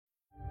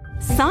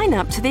Sign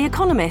up to The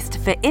Economist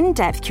for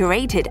in-depth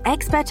curated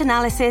expert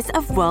analysis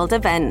of world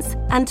events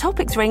and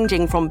topics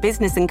ranging from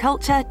business and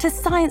culture to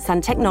science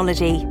and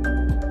technology.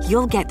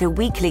 You'll get the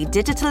weekly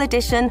digital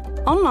edition,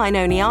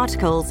 online-only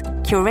articles,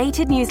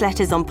 curated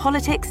newsletters on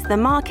politics, the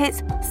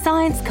markets,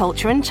 science,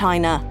 culture and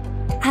China,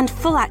 and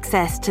full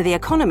access to The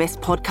Economist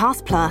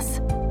Podcast Plus.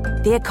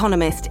 The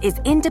Economist is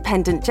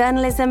independent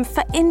journalism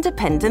for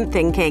independent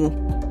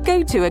thinking.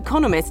 Go to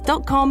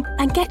economist.com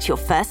and get your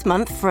first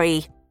month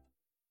free.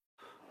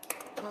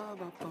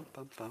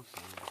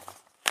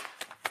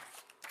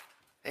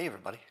 Hey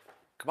everybody,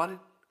 come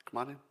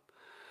on in.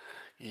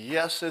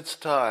 Yes, it's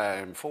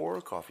time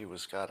for Coffee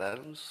with Scott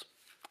Adams.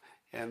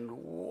 And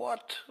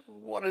what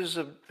is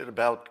it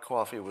about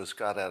Coffee with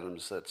Scott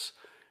Adams that's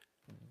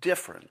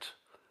different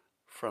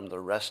from the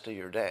rest of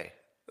your day?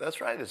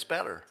 That's right, it's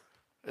better.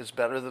 It's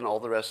better than all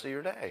the rest of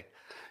your day.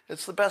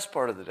 It's the best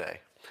part of the day.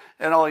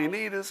 And all you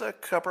need is a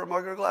cup or a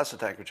mug or a glass, a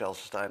tankard, chalice,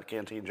 stein, a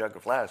canteen, jug, or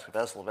flask, a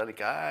vessel of any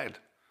kind.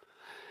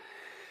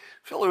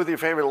 Fill it with your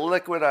favorite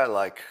liquid. I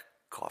like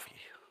coffee.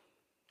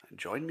 And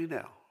join me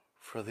now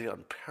for the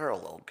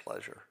unparalleled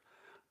pleasure,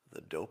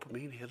 the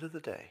dopamine hit of the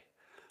day,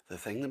 the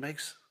thing that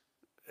makes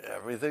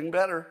everything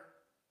better.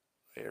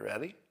 Are you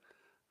ready?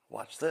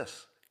 Watch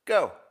this.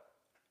 Go.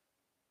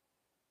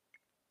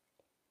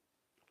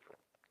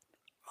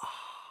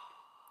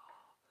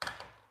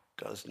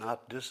 Does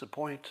not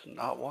disappoint,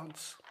 not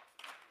once.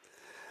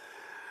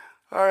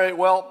 All right,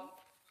 well,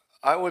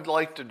 I would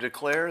like to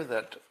declare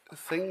that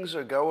things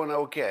are going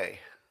okay.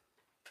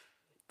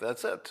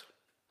 That's it.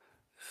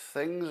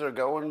 Things are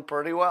going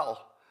pretty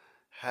well.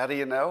 How do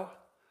you know?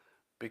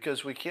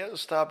 Because we can't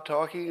stop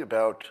talking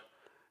about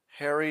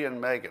Harry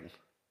and Meghan.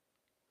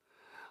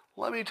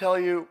 Let me tell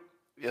you,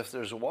 if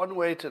there's one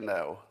way to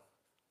know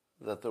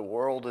that the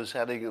world is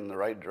heading in the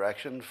right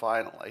direction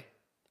finally,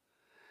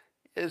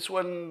 it's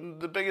when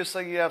the biggest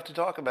thing you have to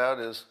talk about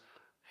is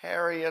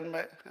Harry and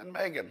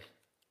Meghan.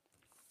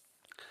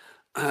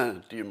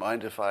 Do you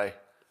mind if I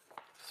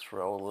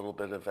throw a little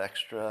bit of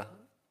extra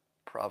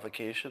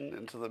provocation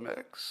into the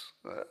mix?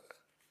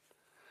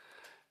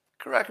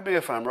 Correct me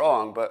if I'm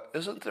wrong, but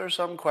isn't there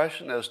some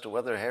question as to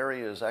whether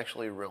Harry is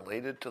actually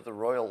related to the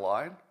royal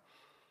line?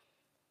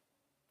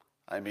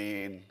 I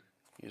mean,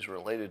 he's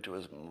related to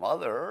his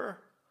mother,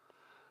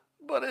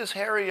 but is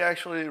Harry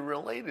actually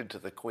related to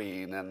the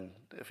Queen? And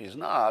if he's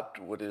not,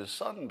 would his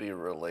son be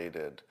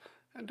related?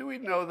 And do we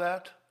know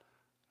that?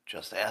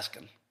 Just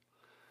asking.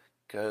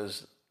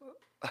 Because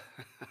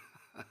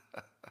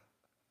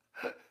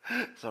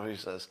somebody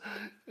says,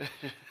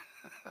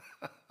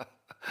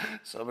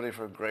 somebody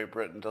from Great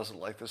Britain doesn't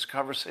like this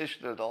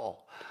conversation at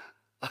all.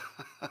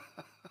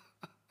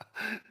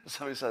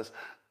 Somebody says,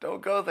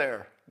 don't go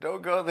there,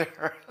 don't go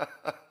there.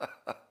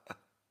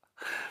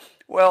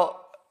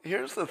 Well,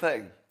 here's the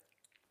thing.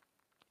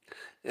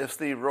 If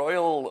the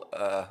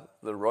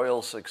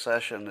royal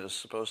succession is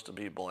supposed to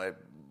be by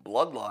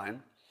bloodline,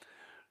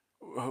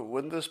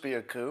 wouldn't this be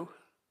a coup?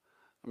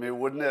 I mean,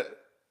 wouldn't it,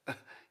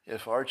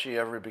 if Archie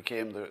ever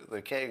became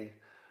the king,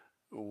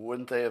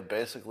 wouldn't they have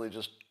basically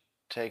just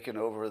taken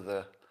over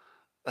the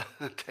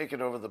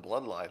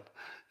bloodline?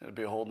 It'd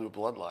be a whole new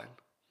bloodline.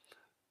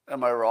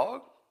 Am I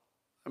wrong?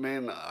 I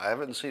mean, I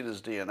haven't seen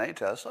his DNA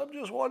test. I'm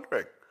just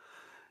wondering.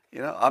 You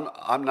know,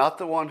 I'm not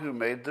the one who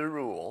made the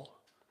rule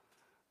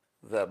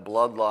that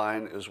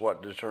bloodline is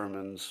what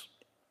determines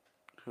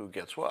who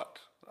gets what.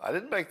 I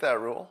didn't make that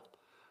rule.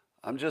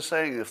 I'm just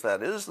saying if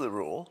that is the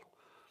rule,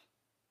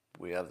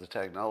 we have the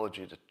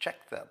technology to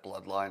check that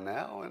bloodline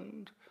now,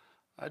 and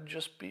I'd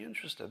just be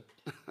interested.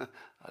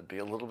 I'd be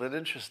a little bit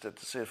interested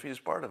to see if he's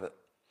part of it.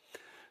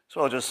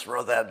 So I'll just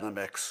throw that in the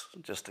mix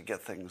just to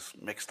get things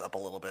mixed up a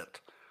little bit.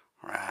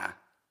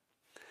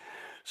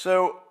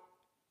 So,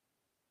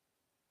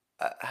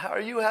 how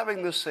are you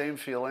having the same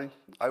feeling?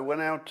 I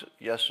went out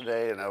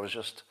yesterday and I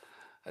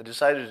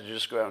decided to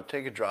just go out and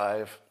take a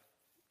drive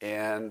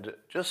and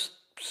just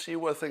see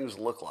what things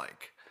look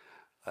like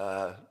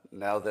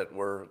now that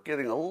we're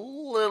getting a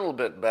little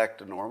bit back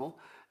to normal.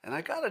 And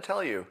I got to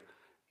tell you,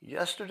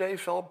 yesterday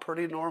felt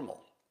pretty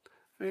normal.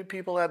 I mean,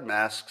 people had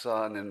masks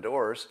on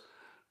indoors,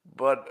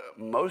 but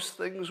most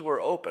things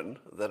were open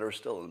that are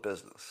still in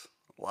business.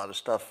 A lot of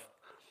stuff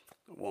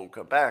won't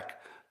come back.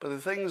 But the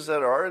things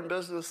that are in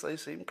business, they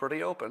seem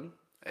pretty open.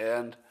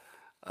 And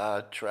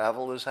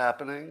travel is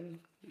happening.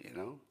 You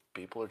know,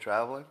 people are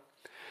traveling.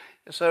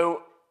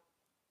 So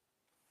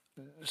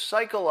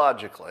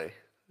psychologically,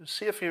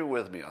 see if you're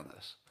with me on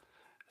this.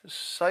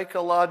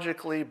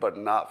 Psychologically, but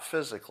not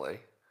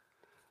physically,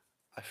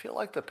 I feel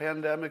like the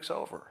pandemic's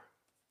over.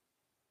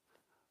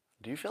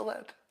 Do you feel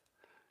that?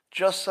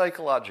 Just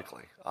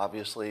psychologically.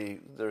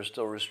 Obviously, there's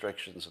still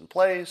restrictions in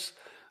place.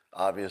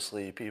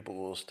 Obviously, people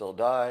will still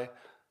die.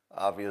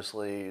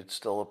 Obviously, it's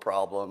still a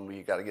problem.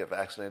 You got to get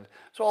vaccinated.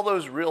 So all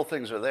those real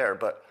things are there.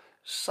 But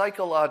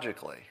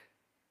psychologically,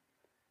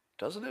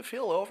 doesn't it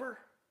feel over?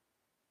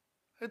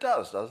 It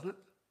does, doesn't it?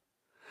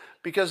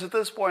 Because at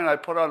this point, I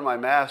put on my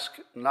mask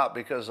not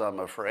because I'm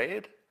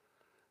afraid,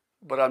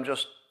 but I'm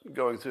just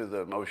going through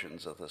the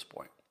motions at this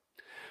point.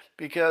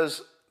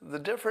 Because the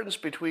difference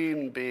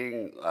between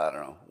being, I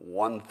don't know,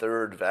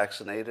 1/3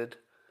 vaccinated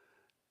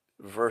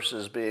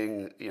versus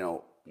being,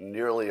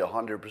 nearly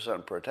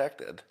 100%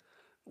 protected,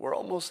 we're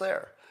almost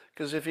there.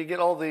 Because if you get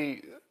all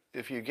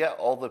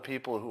the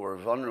people who are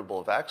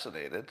vulnerable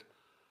vaccinated,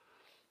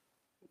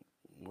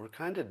 we're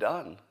kind of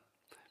done.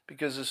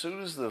 Because as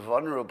soon as the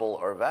vulnerable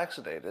are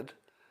vaccinated,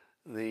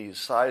 the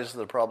size of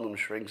the problem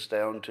shrinks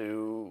down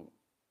to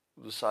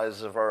the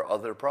size of our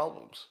other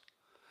problems.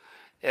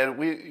 And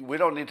we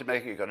don't need to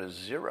make it go to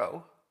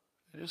zero.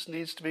 It just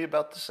needs to be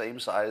about the same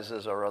size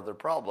as our other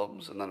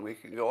problems, and then we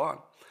can go on.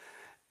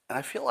 And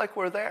I feel like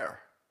we're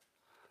there.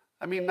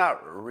 I mean,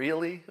 not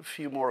really a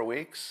few more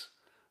weeks,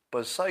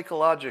 but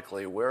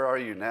psychologically, where are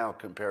you now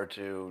compared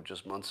to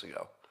just months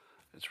ago?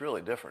 It's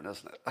really different,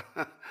 isn't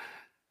it?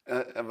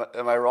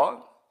 Am I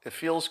wrong? It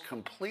feels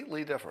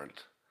completely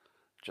different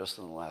just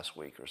in the last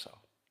week or so.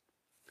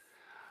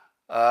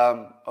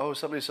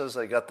 Somebody says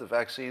they got the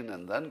vaccine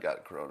and then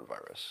got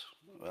coronavirus.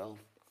 Well,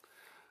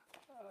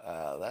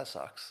 that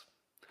sucks.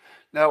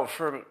 Now,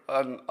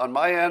 on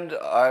my end,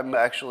 I'm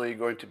actually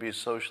going to be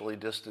socially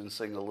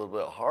distancing a little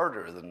bit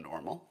harder than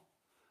normal.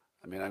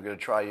 I mean, I'm going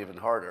to try even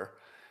harder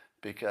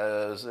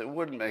because it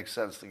wouldn't make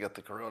sense to get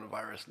the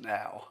coronavirus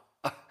now,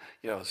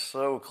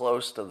 so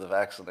close to the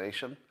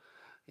vaccination.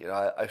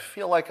 I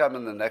feel like I'm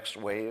in the next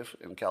wave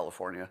in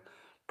California.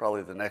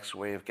 Probably the next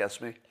wave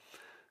gets me.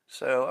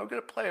 So I'm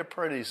going to play it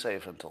pretty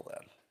safe until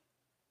then.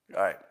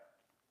 All right.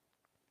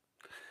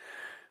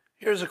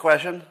 Here's a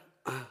question.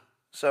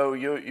 So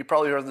you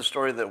probably heard the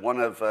story that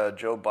one of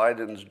Joe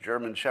Biden's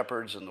German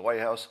Shepherds in the White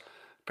House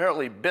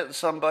apparently bit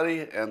somebody,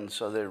 and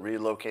so they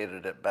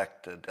relocated it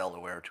back to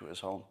Delaware to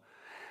his home.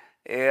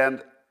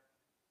 And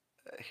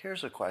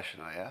here's a question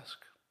I ask.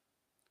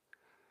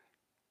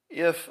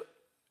 If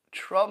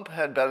Trump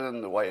had been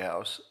in the White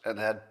House and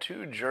had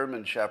 2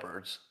 German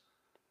Shepherds,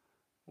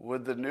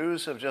 would the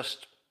news have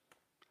just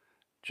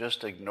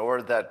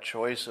ignored that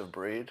choice of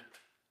breed?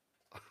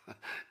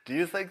 Do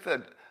you think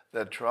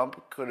that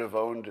Trump could have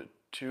owned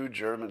 2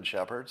 German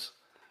Shepherds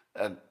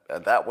and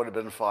that would have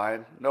been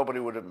fine? Nobody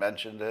would have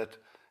mentioned it.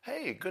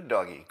 Hey, good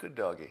doggy, good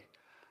doggy.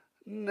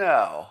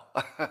 No.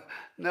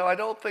 No, I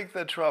don't think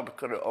that Trump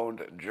could have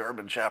owned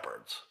German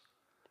Shepherds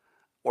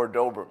or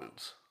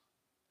Dobermans.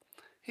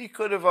 He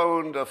could have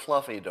owned a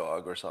fluffy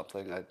dog or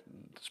something.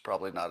 It's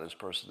probably not his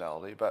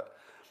personality, but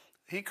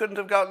he couldn't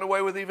have gotten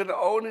away with even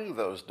owning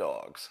those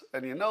dogs.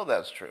 And you know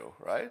that's true,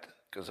 right?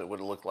 Because it would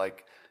have looked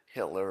like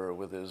Hitler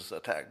with his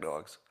attack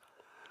dogs.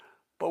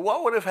 But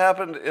what would have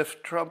happened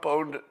if Trump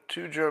owned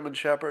 2 German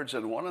Shepherds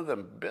and one of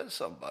them bit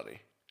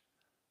somebody?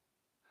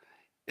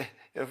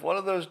 If one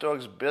of those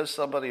dogs bit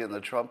somebody in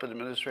the Trump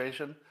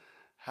administration,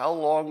 how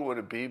long would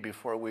it be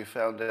before we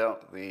found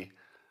out the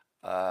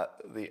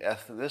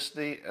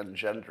ethnicity and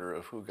gender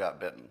of who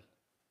got bitten?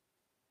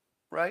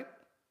 Right?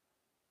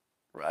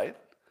 Right?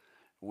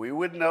 We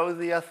would know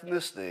the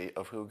ethnicity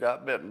of who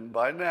got bitten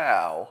by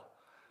now,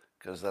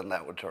 because then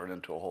that would turn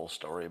into a whole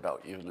story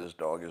about even his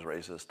dog is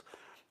racist.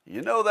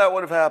 That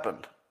would have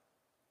happened.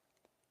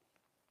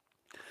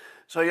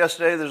 So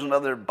yesterday there's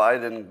another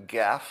Biden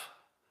gaffe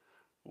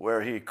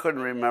where he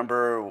couldn't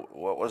remember,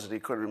 what was it? He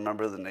couldn't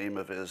remember the name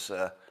of his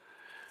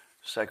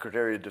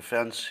Secretary of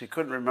Defense. He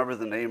couldn't remember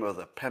the name of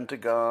the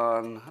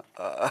Pentagon.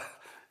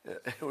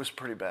 It was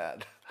pretty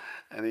bad.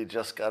 And he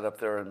just got up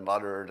there and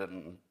muttered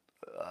and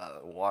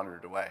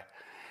wandered away.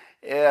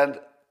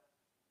 And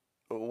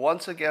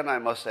once again, I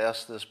must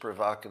ask this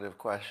provocative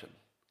question.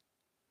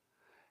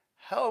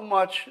 How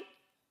much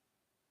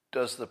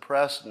does the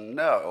press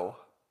know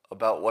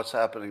about what's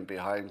happening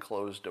behind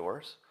closed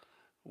doors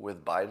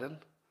with Biden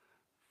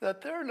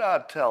that they're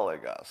not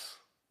telling us?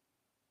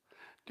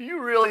 Do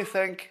you really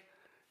think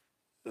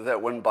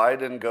that when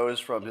Biden goes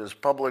from his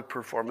public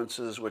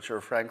performances, which are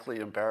frankly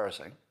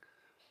embarrassing,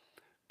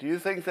 do you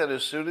think that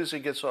as soon as he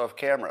gets off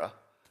camera,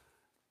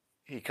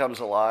 he comes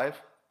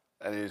alive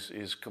and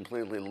he's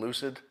completely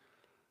lucid?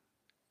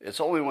 It's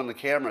only when the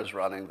camera's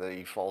running that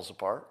he falls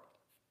apart.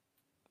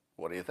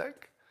 What do you think?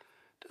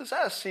 Does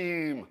that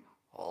seem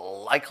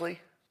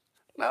likely?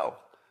 No.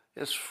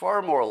 It's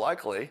far more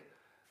likely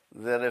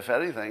that, if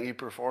anything, he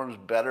performs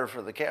better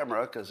for the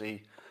camera because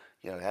he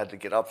had to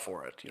get up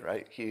for it,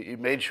 right? He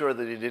made sure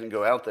that he didn't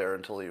go out there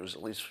until he was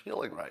at least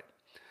feeling right.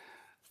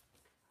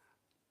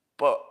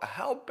 But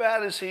how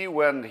bad is he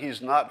when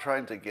he's not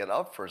trying to get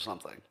up for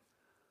something?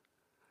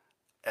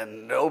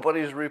 And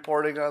nobody's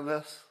reporting on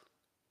this?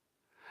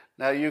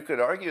 Now, you could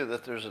argue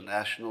that there's a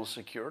national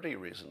security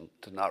reason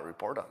to not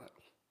report on it.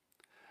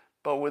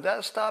 But would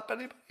that stop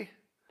anybody?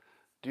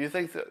 Do you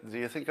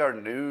think our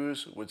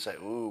news would say,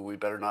 ooh, we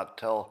better not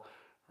tell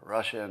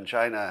Russia and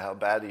China how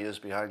bad he is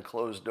behind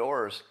closed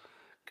doors,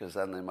 because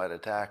then they might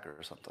attack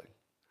or something?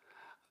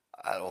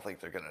 I don't think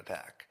they're going to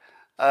attack.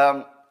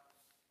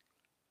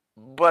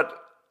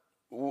 But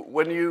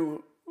when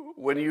you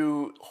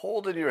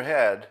hold in your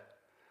head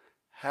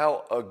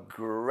how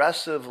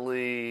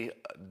aggressively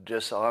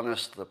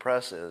dishonest the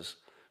press is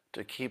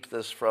to keep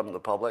this from the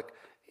public,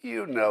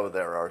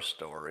 there are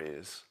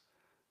stories.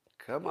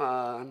 Come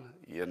on.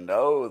 You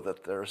know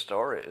that there are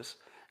stories.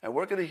 And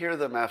we're going to hear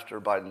them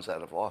after Biden's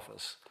out of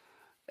office.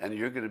 And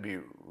you're going to be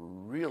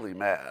really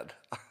mad.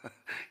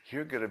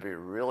 You're going to be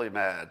really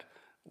mad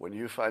when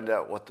you find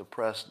out what the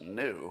press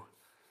knew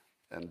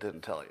and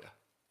didn't tell you.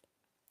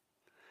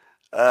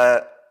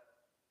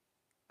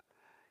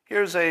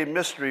 Here's a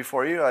mystery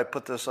for you. I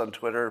put this on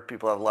Twitter.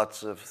 People have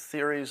lots of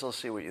theories. Let's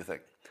see what you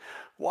think.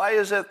 Why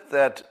is it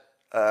that,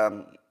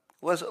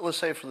 let's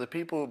say for the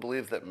people who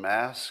believe that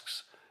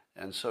masks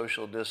and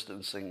social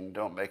distancing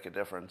don't make a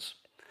difference,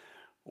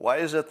 why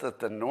is it that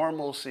the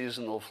normal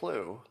seasonal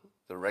flu,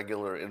 the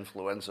regular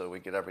influenza we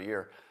get every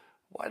year,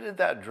 why did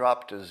that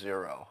drop to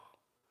zero?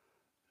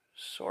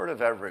 Sort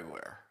of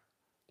everywhere.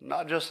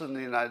 Not just in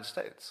the United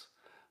States,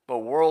 but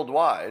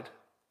worldwide,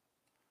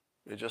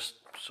 it just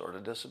sort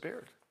of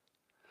disappeared.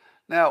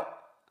 Now,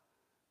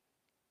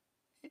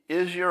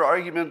 is your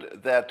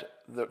argument that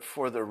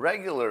for the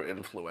regular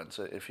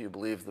influenza, if you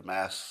believe the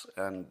masks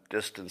and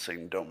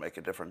distancing don't make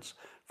a difference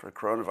for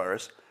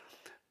coronavirus,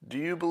 do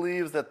you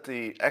believe that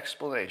the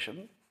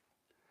explanation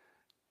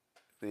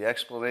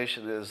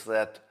is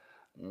that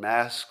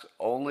masks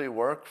only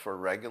work for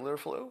regular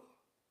flu,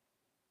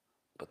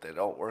 but they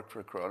don't work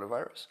for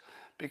coronavirus?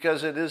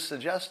 Because it is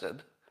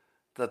suggested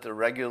that the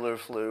regular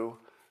flu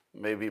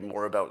may be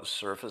more about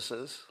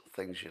surfaces,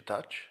 things you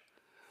touch,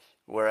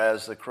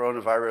 whereas the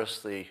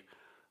coronavirus, the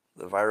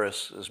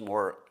virus is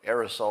more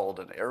aerosoled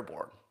and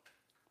airborne.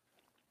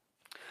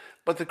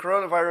 But the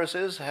coronavirus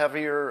is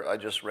heavier, I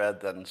just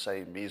read, than,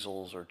 say,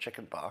 measles or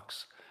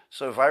chickenpox.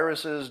 So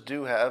viruses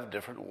do have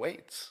different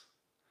weights.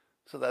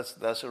 So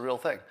that's a real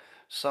thing.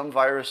 Some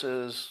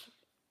viruses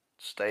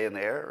stay in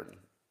the air and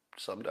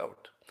some don't.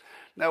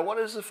 Now, what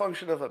is the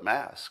function of a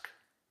mask?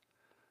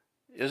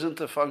 Isn't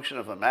the function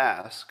of a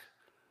mask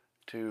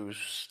to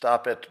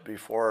stop it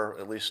before,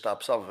 at least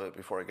stop some of it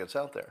before it gets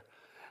out there?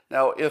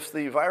 Now, if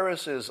the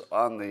virus is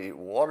on the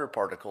water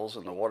particles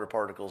and the water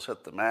particles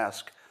hit the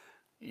mask,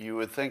 you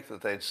would think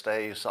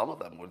that some of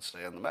them would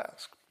stay on the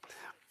mask.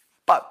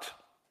 But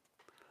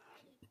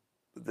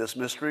this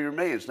mystery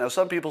remains. Now,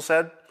 some people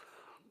said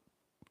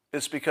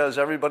it's because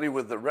everybody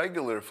with the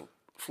regular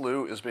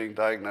flu is being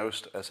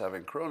diagnosed as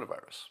having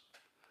coronavirus.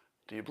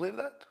 Do you believe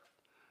that?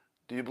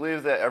 Do you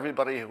believe that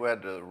everybody who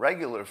had the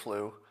regular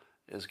flu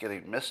is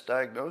getting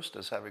misdiagnosed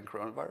as having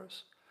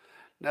coronavirus?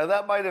 Now,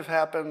 that might have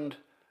happened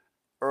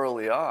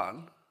early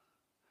on,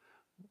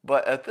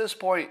 but at this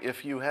point,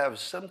 if you have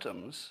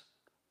symptoms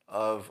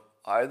of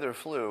either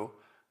flu,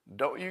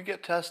 don't you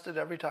get tested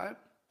every time?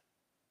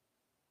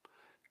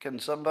 Can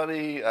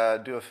somebody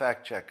do a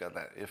fact check on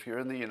that? If you're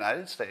in the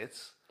United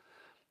States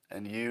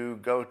and you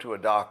go to a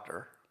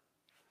doctor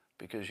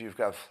because you've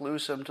got flu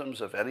symptoms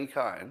of any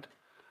kind,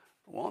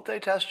 won't they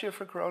test you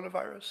for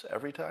coronavirus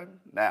every time?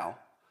 Now,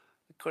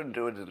 they couldn't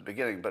do it in the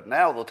beginning, but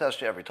now they'll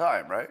test you every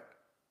time, right?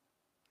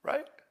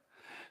 Right?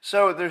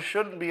 So there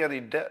shouldn't be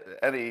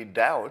any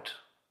doubt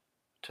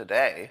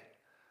today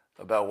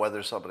about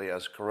whether somebody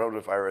has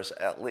coronavirus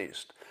at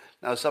least.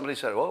 Now, somebody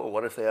said, oh,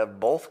 what if they have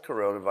both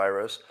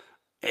coronavirus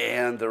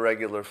and the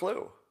regular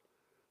flu?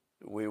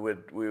 We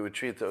would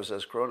treat those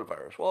as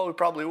coronavirus. Well, we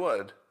probably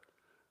would.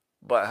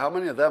 But how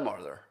many of them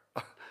are there?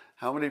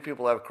 How many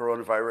people have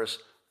coronavirus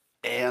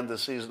and the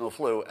seasonal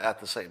flu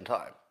at the same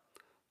time?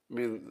 I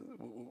mean,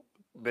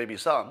 maybe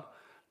some,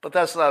 but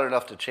that's not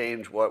enough to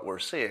change what we're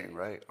seeing,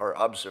 right? Our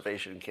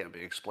observation can't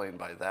be explained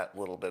by that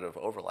little bit of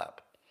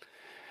overlap.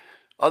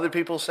 Other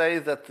people say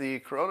that the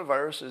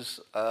coronavirus is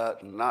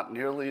not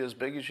nearly as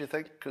big as you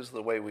think because of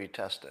the way we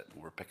test it.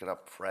 We're picking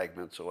up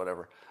fragments or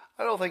whatever.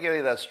 I don't think any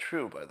of that's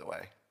true, by the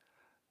way.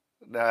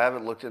 Now, I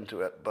haven't looked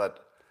into it,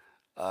 but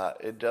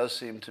it does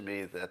seem to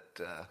me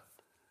that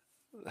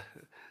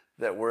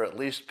that we're at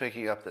least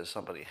picking up that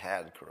somebody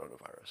had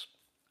coronavirus.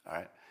 All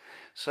right?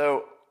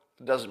 So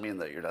it doesn't mean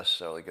that you're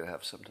necessarily going to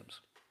have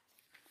symptoms.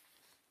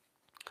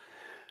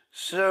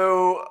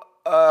 So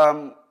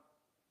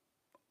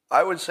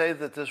I would say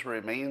that this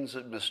remains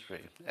a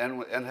mystery.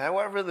 And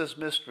however this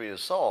mystery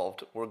is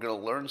solved, we're going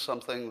to learn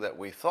something that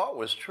we thought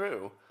was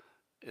true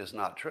is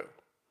not true.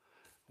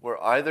 We're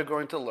either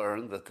going to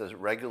learn that the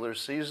regular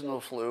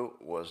seasonal flu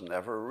was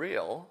never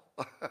real,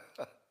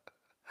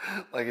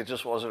 like it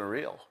just wasn't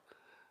real.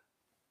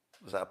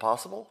 Is that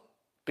possible?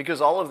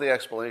 Because all of the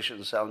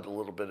explanations sound a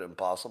little bit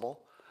impossible.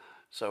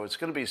 So it's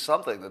going to be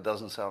something that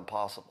doesn't sound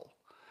possible.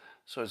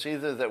 So it's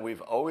either that we've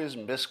always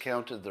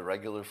miscounted the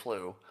regular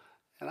flu,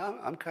 and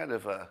I'm kind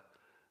of a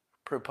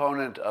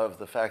proponent of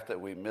the fact that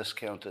we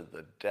miscounted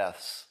the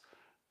deaths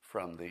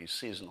from the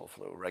seasonal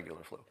flu,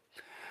 regular flu.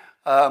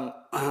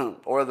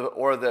 Or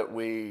that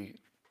we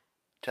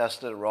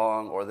tested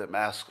wrong, or that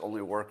masks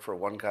only work for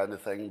one kind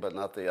of thing but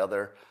not the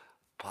other.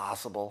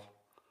 Possible.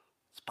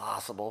 It's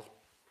possible.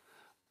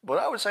 But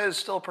I would say it's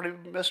still a pretty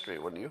mystery,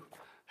 wouldn't you?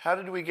 How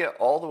did we get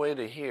all the way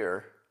to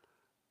here,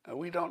 and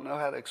we don't know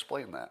how to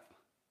explain that?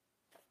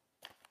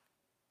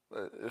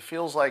 It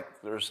feels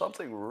like there's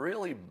something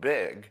really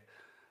big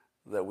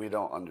that we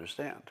don't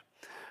understand.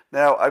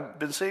 Now, I've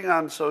been seeing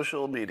on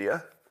social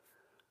media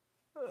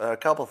a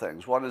couple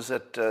things. One is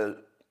that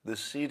the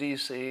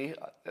CDC,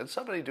 and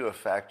somebody do a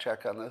fact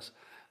check on this,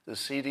 the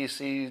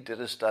CDC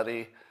did a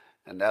study,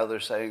 and now they're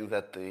saying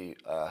that the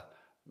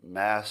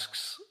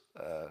masks,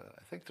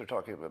 I think they're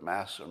talking about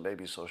masks or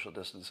maybe social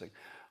distancing,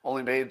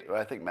 only made,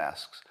 I think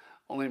masks,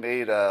 only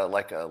made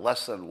like a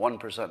less than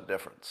 1%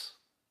 difference.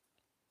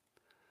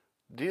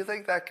 Do you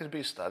think that could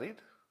be studied?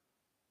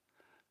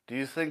 Do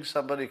you think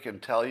somebody can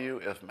tell you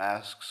if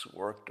masks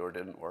worked or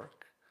didn't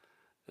work?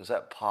 Is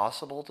that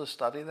possible to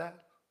study that?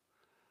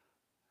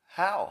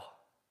 How?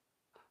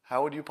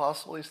 How would you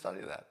possibly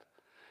study that?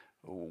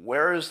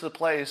 Where is the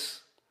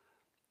place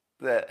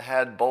that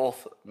had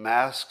both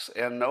masks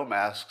and no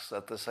masks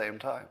at the same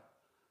time?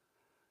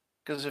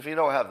 Because if you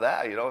don't have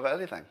that, you don't have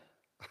anything.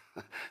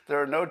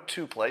 There are no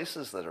two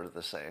places that are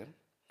the same.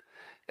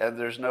 And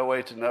there's no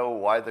way to know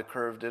why the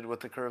curve did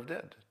what the curve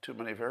did. Too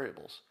many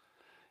variables.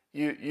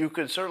 You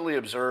could certainly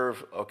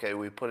observe, okay,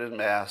 we put in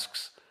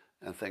masks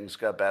and things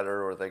got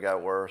better or they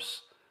got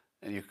worse.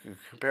 And you could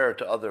compare it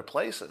to other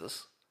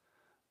places,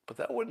 but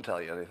that wouldn't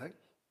tell you anything.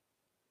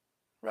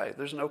 Right,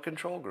 there's no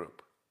control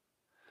group.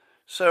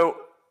 So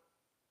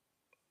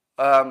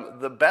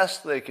the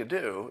best they could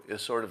do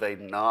is sort of a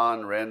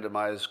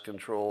non-randomized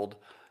controlled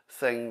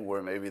thing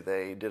where maybe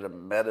they did a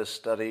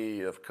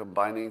meta-study of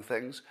combining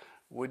things.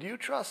 Would you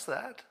trust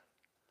that?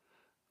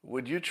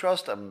 Would you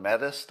trust a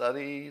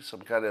meta-study,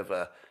 some kind of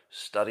a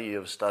study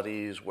of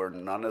studies where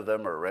none of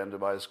them are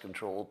randomized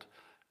controlled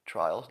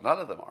trials? None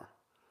of them are.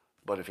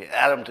 But if you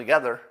add them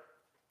together,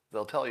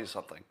 they'll tell you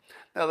something.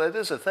 Now, that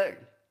is a thing.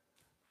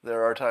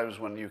 There are times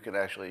when you can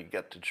actually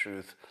get to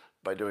truth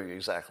by doing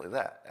exactly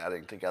that,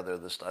 adding together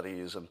the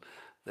studies, and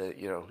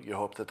you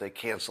hope that they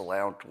cancel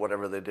out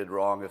whatever they did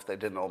wrong. If they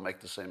didn't all make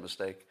the same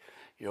mistake,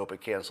 you hope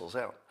it cancels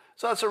out.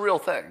 So that's a real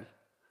thing.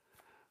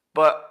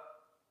 But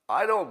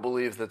I don't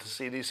believe that the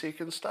CDC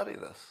can study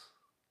this.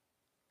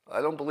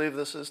 I don't believe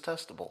this is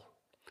testable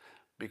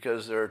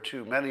because there are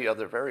too many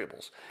other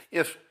variables.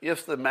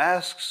 If the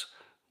masks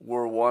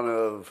were one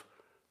of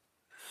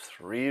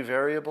 3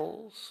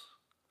 variables,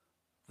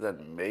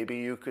 then maybe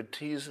you could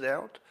tease it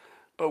out.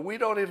 But we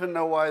don't even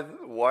know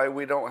why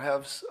we don't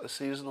have a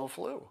seasonal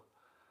flu.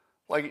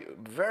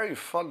 Like, very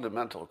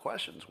fundamental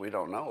questions we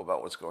don't know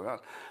about what's going on.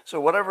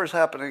 So whatever's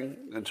happening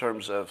in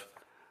terms of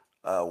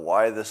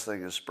why this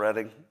thing is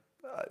spreading,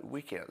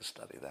 we can't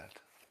study that.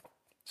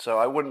 So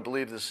I wouldn't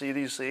believe the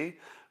CDC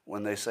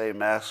when they say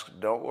masks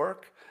don't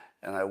work,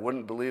 and I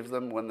wouldn't believe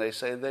them when they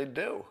say they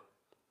do,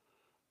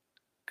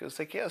 because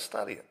they can't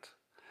study it.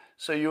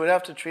 So you would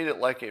have to treat it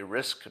like a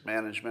risk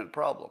management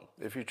problem.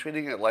 If you're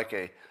treating it like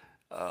a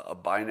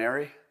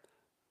binary,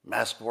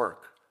 masks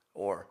work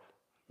or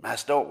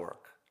masks don't work,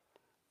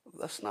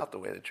 that's not the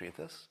way to treat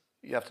this.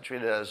 You have to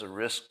treat it as a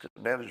risk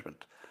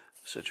management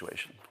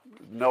situation,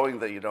 knowing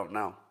that you don't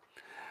know.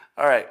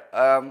 All right.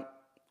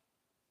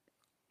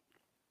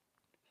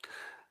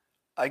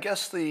 I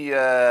guess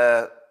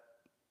the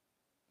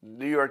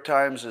New York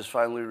Times is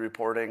finally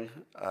reporting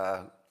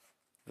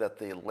that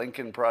the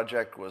Lincoln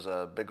Project was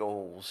a big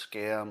old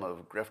scam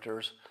of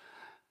grifters.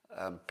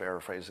 I'm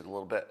paraphrasing a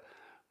little bit.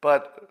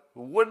 But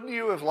wouldn't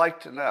you have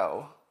liked to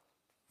know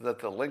that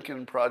the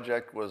Lincoln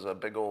Project was a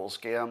big old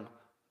scam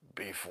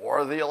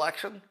before the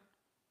election?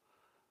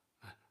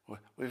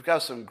 We've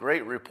got some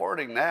great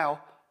reporting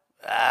now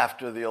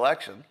after the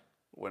election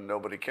when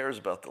nobody cares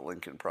about the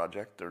Lincoln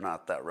Project. They're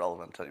not that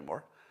relevant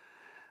anymore.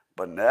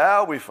 But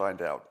now we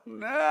find out.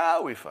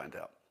 Now we find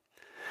out.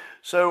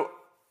 So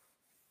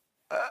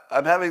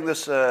I'm having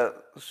this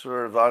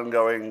sort of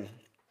ongoing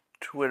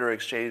Twitter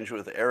exchange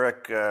with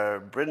Eric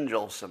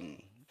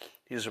Brynjolfsson.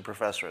 He's a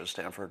professor at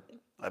Stanford.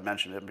 I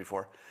mentioned him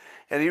before.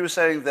 And he was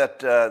saying that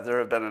there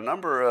have been a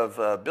number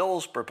of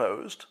bills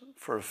proposed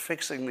for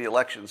fixing the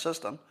election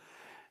system.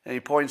 And he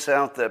points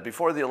out that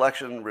before the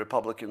election,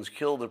 Republicans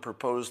killed a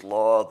proposed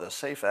law, the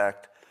SAFE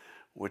Act,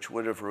 which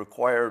would have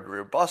required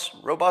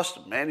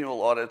robust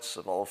manual audits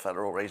of all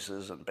federal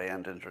races and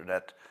banned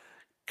internet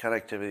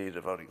connectivity to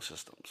voting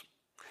systems.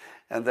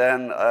 And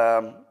then,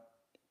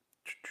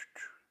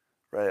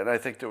 right, and I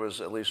think there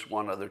was at least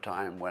one other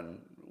time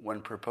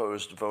when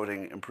proposed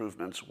voting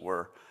improvements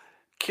were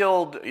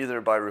killed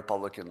either by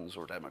Republicans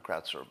or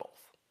Democrats or both.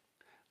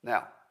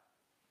 Now,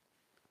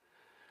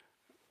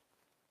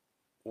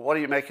 what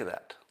do you make of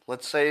that?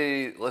 Let's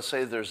say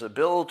there's a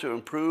bill to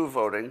improve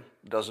voting,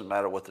 doesn't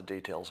matter what the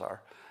details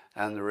are,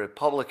 and the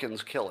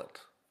Republicans kill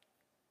it.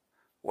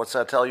 What's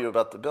that tell you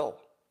about the bill?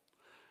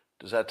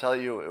 Does that tell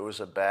you it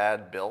was a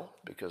bad bill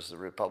because the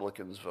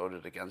Republicans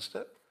voted against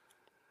it?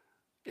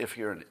 If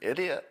you're an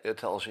idiot, it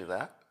tells you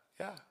that,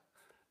 yeah.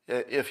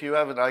 If you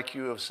have an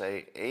IQ of,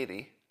 say,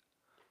 80,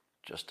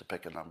 just to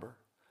pick a number,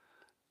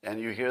 and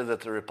you hear that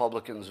the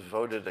Republicans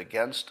voted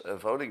against a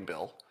voting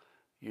bill,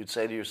 you'd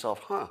say to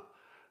yourself,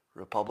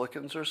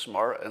 Republicans are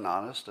smart and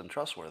honest and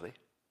trustworthy,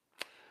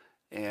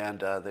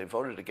 and they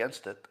voted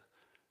against it,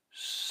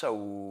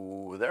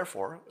 so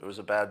therefore it was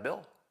a bad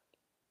bill,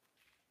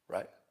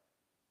 right?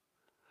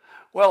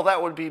 Well,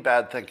 that would be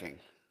bad thinking.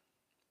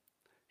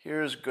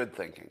 Here's good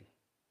thinking.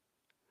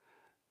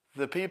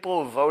 The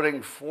people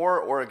voting for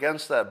or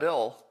against that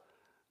bill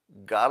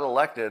got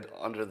elected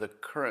under the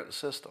current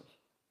system.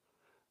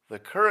 The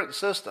current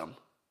system,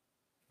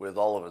 with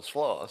all of its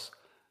flaws,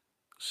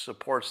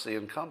 supports the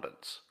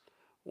incumbents.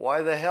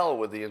 Why the hell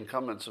would the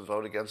incumbents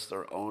vote against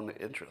their own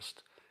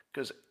interest?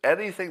 Because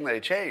anything they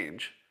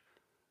change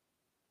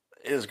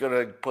is going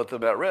to put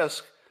them at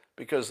risk,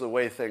 because the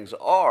way things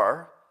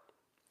are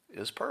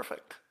is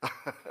perfect,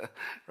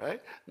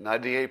 right?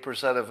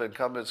 98% of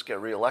incumbents get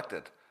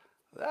reelected.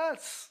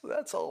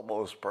 That's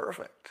almost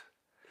perfect.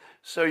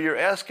 So you're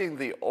asking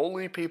the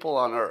only people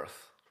on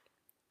earth,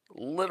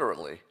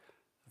 literally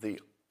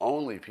the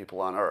only people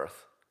on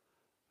earth,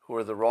 who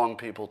are the wrong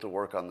people to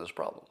work on this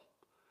problem,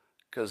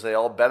 because they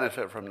all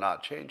benefit from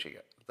not changing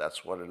it.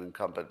 That's what an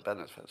incumbent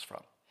benefits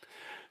from.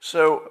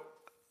 So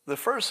the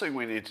first thing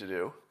we need to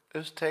do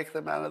is take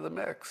them out of the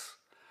mix.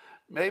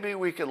 Maybe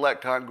we could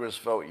let Congress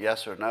vote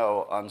yes or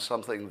no on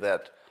something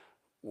that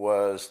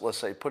was, let's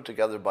say, put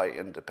together by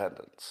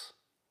independents.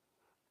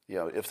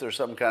 If there's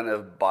some kind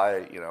of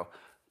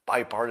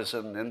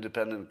bipartisan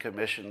independent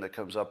commission that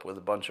comes up with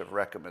a bunch of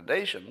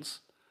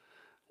recommendations,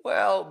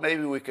 well,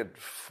 maybe we could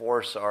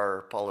force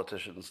our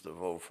politicians to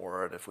vote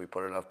for it if we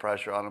put enough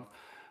pressure on them.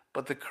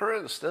 But the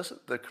current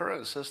system's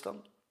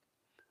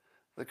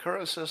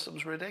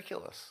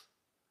ridiculous.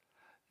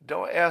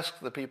 Don't ask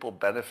the people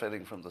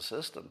benefiting from the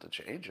system to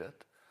change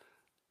it.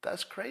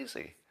 That's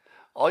crazy.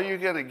 All you're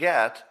going to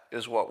get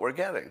is what we're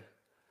getting,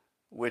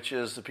 which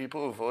is the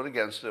people who vote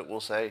against it will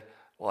say,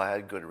 well, I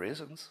had good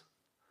reasons.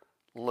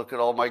 Look at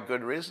all my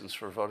good reasons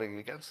for voting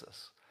against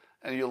this.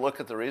 And you look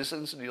at the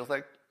reasons and you'll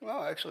think,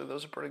 well, actually,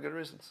 those are pretty good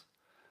reasons.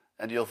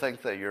 And you'll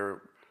think that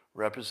your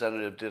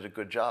representative did a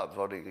good job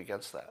voting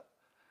against that.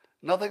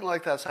 Nothing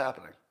like that's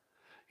happening.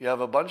 You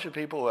have a bunch of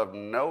people who have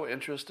no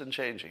interest in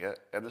changing it,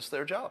 and it's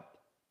their job.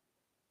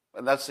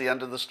 And that's the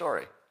end of the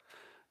story.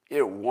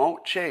 It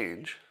won't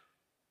change.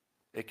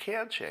 It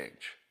can't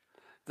change.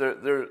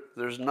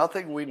 There's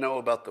nothing we know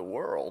about the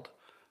world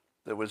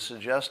that would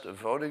suggest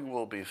voting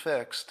will be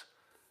fixed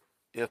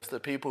if the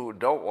people who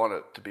don't want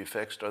it to be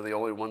fixed are the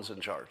only ones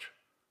in charge.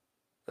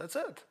 That's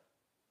it.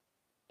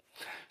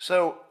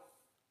 So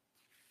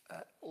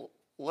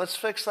let's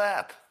fix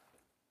that.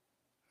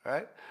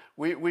 Right?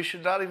 We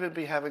should not even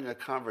be having a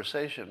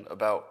conversation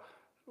about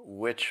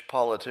which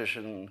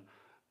politician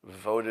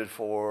voted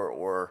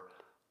for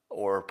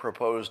or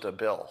proposed a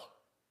bill.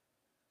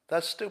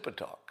 That's stupid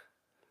talk.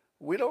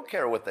 We don't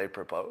care what they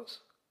propose.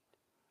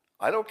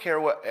 I don't care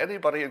what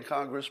anybody in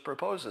Congress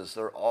proposes.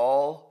 They're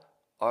all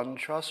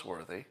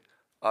untrustworthy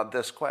on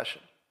this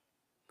question.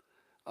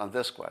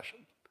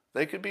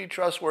 They could be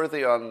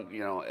trustworthy on,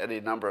 any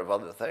number of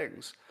other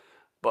things,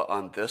 but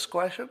on this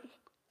question,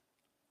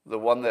 the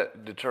one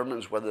that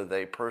determines whether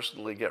they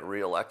personally get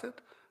reelected,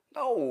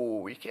 no,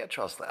 we can't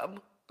trust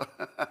them.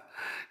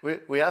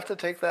 We have to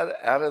take that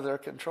out of their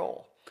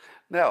control.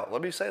 Now,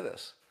 let me say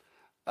this.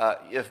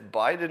 If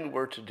Biden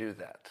were to do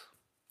that,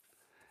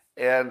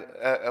 and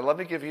let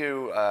me give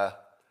you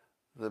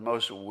the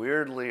most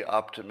weirdly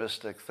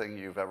optimistic thing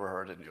you've ever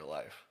heard in your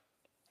life.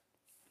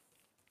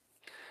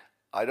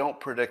 I don't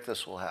predict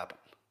this will happen.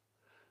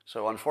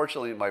 So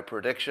unfortunately, my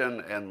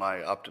prediction and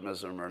my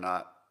optimism are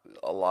not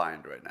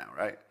aligned right now,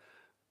 right?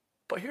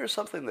 But here's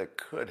something that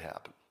could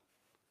happen.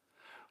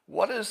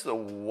 What is the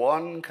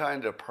one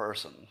kind of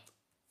person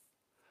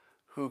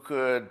who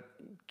could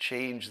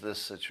change this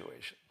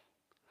situation?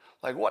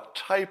 Like, what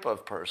type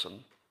of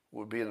person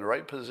would be in the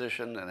right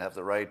position and have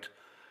the right,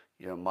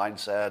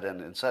 mindset and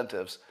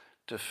incentives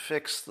to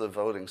fix the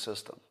voting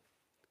system?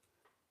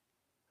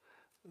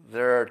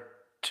 There are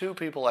two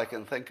people I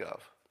can think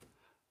of.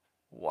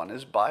 One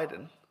is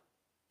Biden,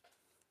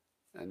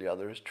 and the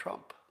other is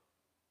Trump,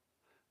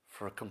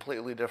 for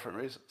completely different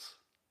reasons.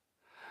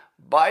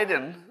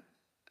 Biden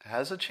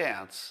has a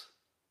chance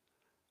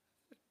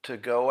to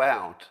go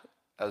out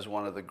as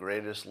one of the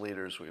greatest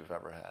leaders we've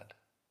ever had.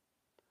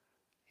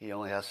 He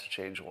only has to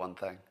change one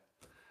thing.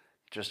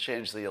 Just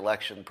change the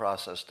election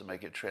process to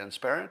make it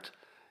transparent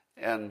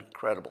and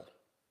credible.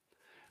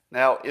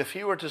 Now, if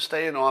he were to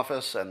stay in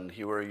office and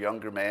he were a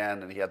younger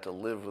man and he had to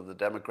live with the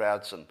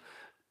Democrats and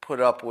put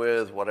up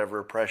with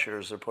whatever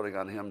pressures they're putting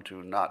on him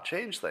to not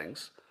change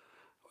things,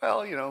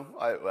 well,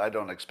 I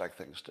don't expect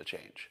things to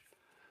change.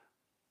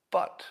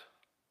 But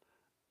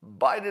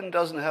Biden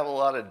doesn't have a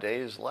lot of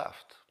days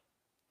left.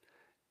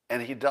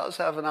 And he does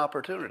have an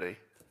opportunity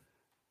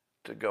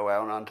to go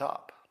out on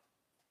top.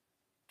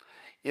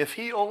 If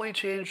he only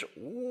changed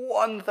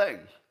one thing,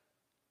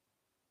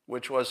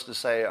 which was to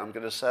say, I'm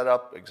going to set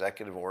up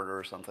executive order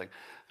or something,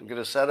 I'm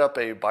going to set up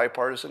a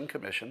bipartisan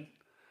commission,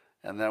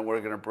 and then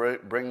we're going to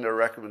bring their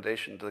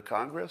recommendation to the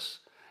Congress,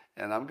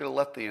 and I'm going to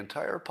let the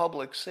entire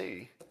public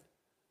see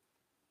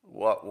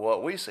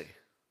what we see.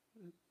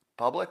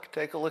 Public,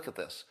 take a look at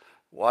this.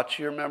 Watch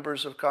your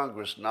members of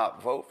Congress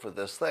not vote for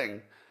this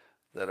thing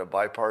that a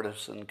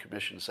bipartisan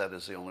commission said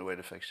is the only way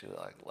to fix the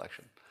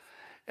election.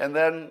 And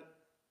then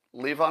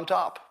leave on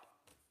top.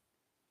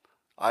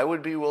 I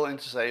would be willing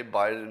to say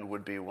Biden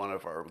would be one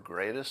of our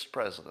greatest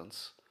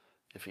presidents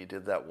if he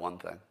did that one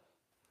thing.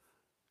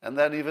 and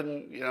then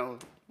even,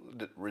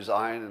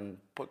 resign and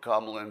put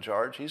Kamala in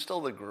charge, he's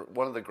still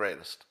one of the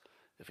greatest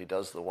if he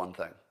does the one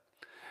thing.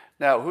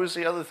 Now, who's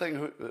the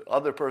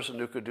other person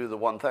who could do the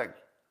one thing?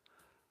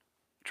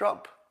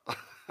 Trump.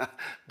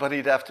 But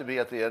he'd have to be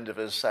at the end of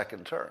his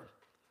second term,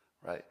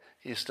 right?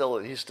 He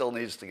still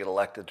needs to get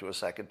elected to a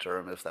second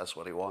term if that's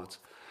what he wants.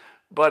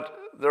 But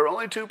there are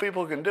only two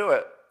people who can do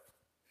it.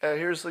 And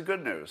here's the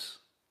good news.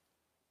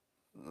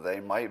 They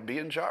might be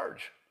in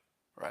charge,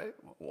 right?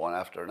 One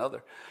after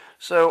another.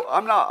 So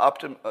I'm not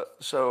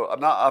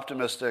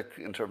optimistic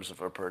in terms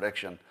of a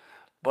prediction,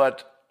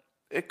 but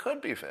it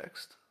could be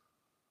fixed.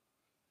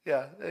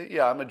 Yeah,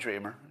 I'm a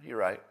dreamer. You're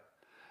right.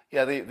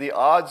 Yeah, the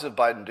odds of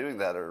Biden doing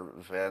that are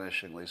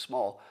vanishingly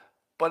small,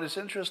 but it's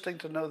interesting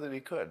to know that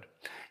he could.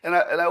 And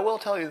I will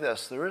tell you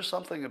this: there is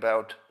something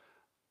about,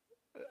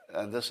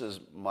 and this is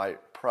my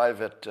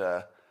private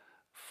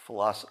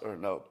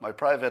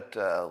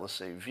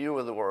view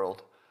of the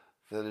world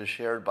that is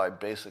shared by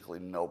basically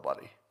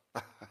nobody.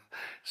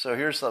 So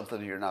here's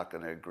something you're not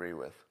going to agree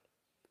with.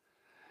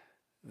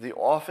 The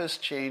office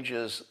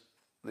changes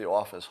the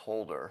office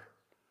holder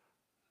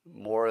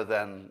more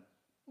than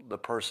the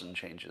person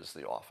changes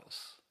the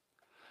office.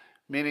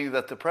 Meaning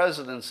that the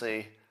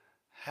presidency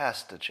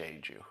has to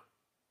change you.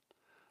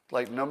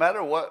 Like, no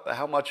matter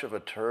how much of a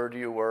turd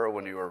you were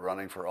when you were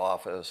running for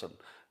office and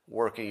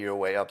working your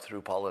way up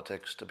through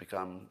politics to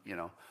become,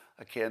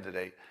 a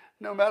candidate,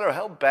 no matter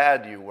how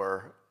bad you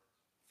were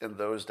in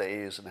those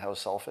days and how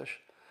selfish,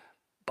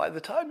 by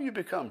the time you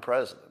become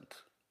president,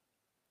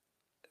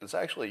 it's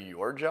actually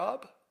your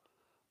job.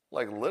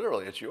 Like,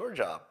 literally, it's your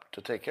job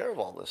to take care of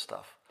all this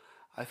stuff.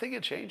 I think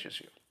it changes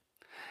you.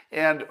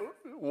 And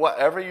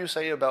whatever you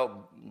say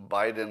about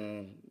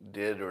Biden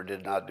did or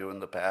did not do in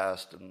the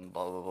past and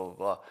blah, blah, blah,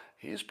 blah,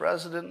 he's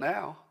president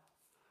now.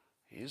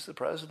 He's the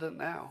president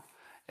now.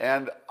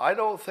 And I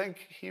don't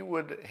think he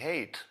would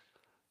hate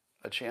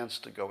a chance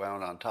to go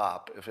out on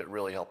top if it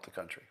really helped the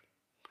country.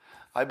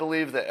 I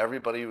believe that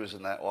everybody who is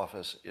in that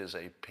office is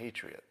a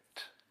patriot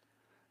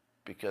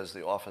because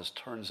the office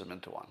turns them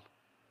into one.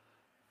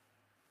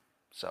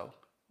 So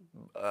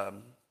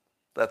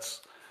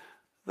that's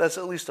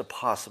at least a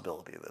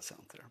possibility that's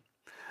out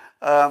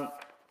there.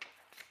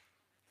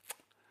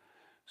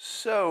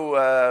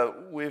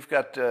 So we've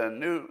got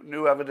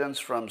new evidence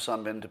from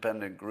some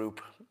independent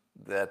group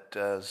that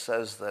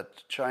says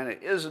that China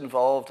is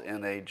involved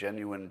in a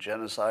genuine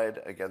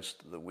genocide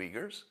against the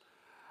Uyghurs.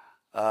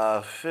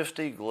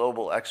 50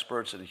 global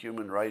experts in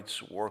human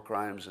rights, war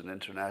crimes, and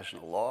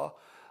international law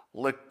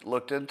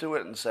looked into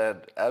it and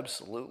said,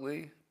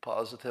 absolutely,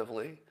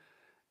 positively,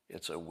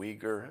 it's a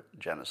Uyghur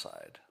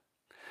genocide.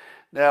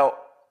 Now,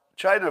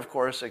 China, of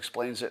course,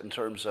 explains it in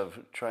terms of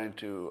trying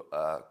to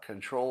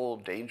control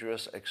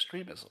dangerous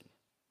extremism.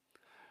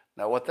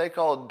 Now, what they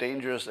call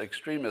dangerous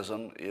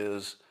extremism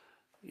is,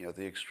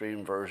 the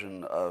extreme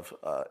version of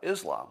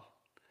Islam.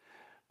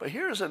 But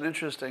here's an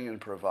interesting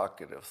and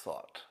provocative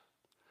thought.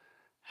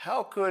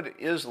 How could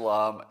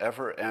Islam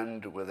ever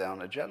end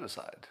without a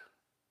genocide?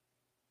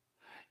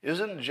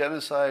 Isn't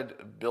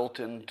genocide built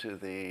into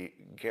the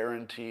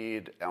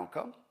guaranteed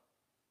outcome?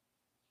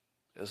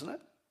 Isn't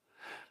it?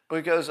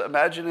 Because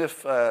imagine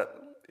if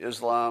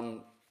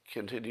Islam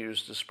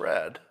continues to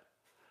spread,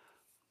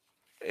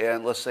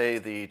 and let's say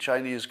the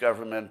Chinese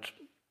government,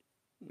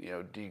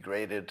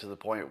 degraded to the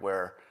point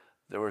where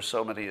there were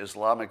so many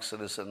Islamic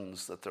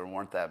citizens that there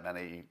weren't that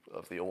many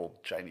of the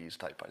old Chinese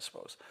type, I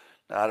suppose.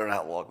 Now, I don't know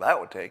how long that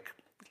would take.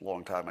 A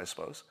long time, I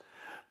suppose.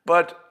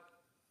 But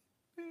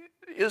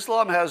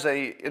Islam has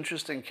an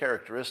interesting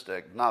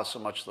characteristic, not so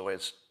much the way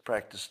it's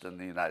practiced in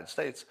the United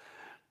States,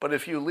 but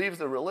if you leave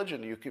the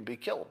religion, you can be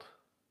killed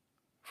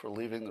for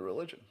leaving the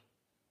religion,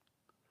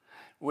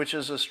 which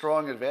is a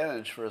strong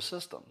advantage for a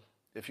system.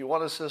 If you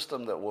want a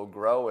system that will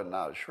grow and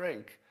not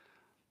shrink,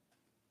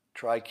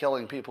 try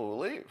killing people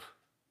who leave,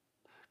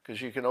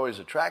 because you can always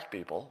attract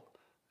people,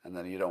 and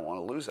then you don't want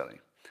to lose any.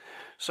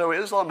 So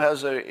Islam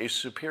has a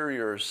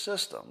superior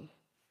system,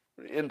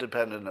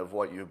 independent of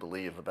what you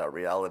believe about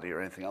reality or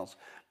anything else.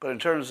 But in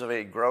terms of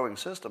a growing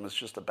system, it's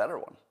just a better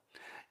one.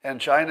 And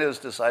China has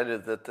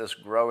decided that this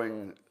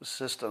growing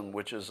system,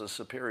 which is a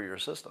superior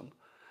system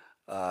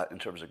in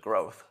terms of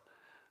growth,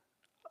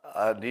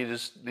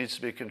 needs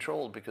to be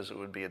controlled because it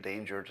would be a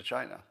danger to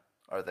China.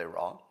 Are they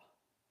wrong?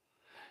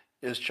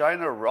 Is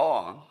China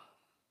wrong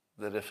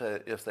that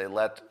if they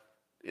let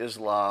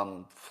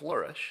Islam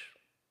flourish,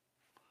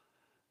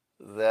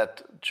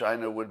 that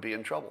China would be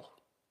in trouble?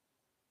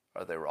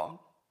 Are they wrong?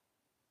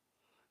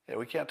 Yeah,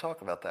 we can't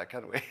talk about that,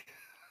 can we?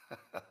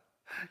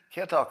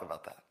 Can't talk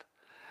about that.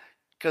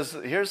 Because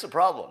here's the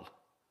problem.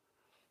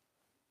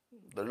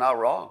 They're not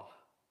wrong.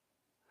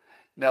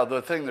 Now,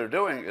 the thing they're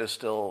doing is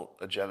still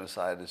a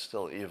genocide. It's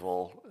still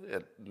evil.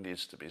 It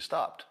needs to be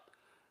stopped.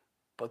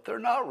 But they're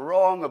not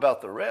wrong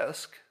about the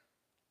risk.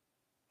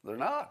 They're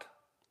not.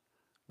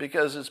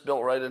 Because it's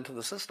built right into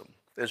the system.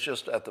 It's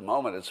just, at the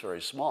moment, it's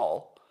very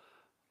small,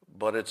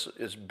 but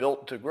it's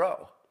built to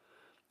grow.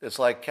 It's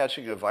like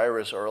catching a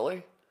virus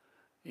early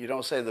You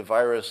don't say the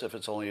virus, if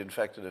it's only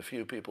infected a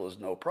few people, is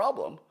no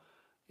problem.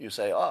 You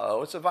say,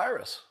 oh, it's a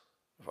virus.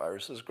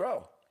 Viruses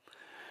grow.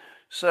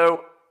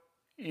 So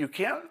you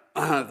can't,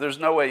 there's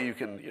no way you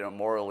can,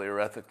 morally or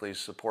ethically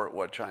support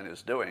what China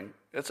is doing.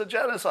 It's a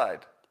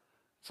genocide.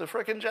 It's a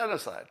frickin'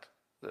 genocide.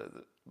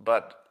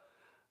 But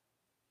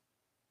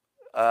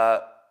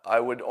I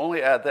would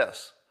only add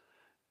this,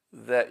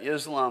 that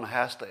Islam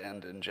has to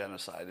end in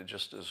genocide. It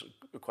just is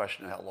a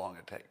question of how long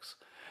it takes.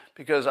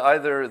 Because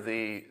either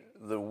the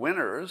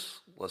winners,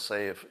 let's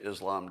say if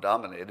Islam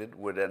dominated,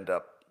 would end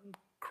up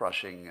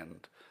crushing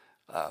and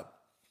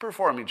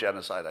performing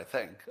genocide, I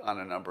think, on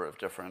a number of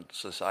different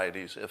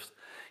societies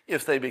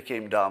if they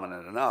became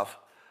dominant enough.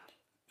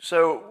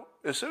 So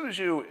as soon as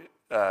you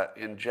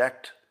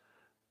inject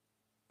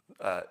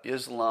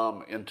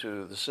Islam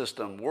into the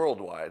system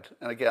worldwide,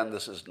 and again,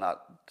 this is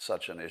not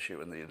such an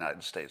issue in the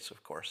United States,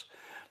 of course,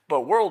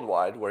 but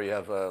worldwide, where you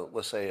have,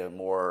 let's say, a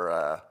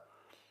more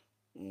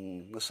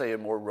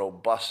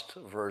robust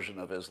version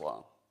of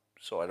Islam,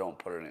 so I don't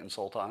put an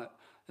insult on it,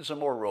 it's a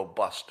more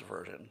robust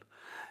version.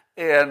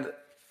 And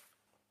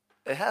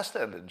it has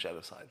to end in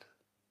genocide.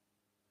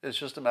 It's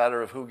just a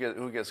matter of who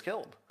gets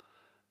killed,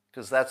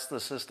 because that's the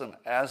system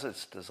as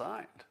it's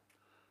designed.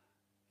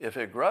 If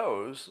it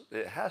grows,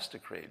 it has to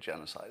create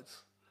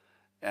genocides.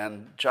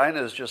 And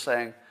China is just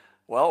saying,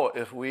 well,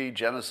 if we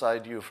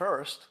genocide you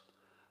first,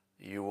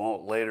 you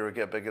won't later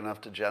get big enough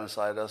to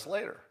genocide us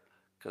later,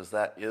 because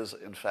that is,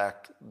 in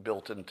fact,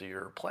 built into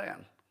your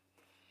plan.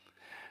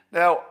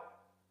 Now,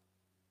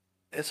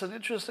 it's an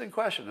interesting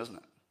question, isn't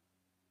it?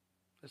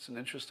 It's an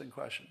interesting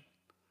question.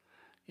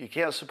 You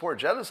can't support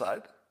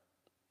genocide,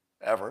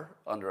 ever,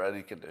 under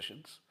any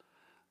conditions.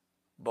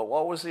 But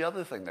what was the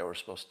other thing they were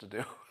supposed to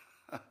do?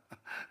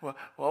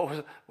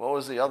 What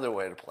was the other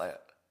way to play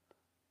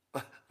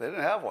it? They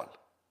didn't have one.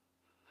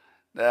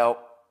 Now,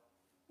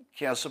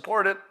 can't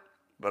support it,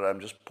 but I'm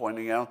just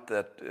pointing out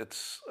that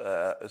it's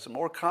a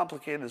more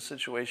complicated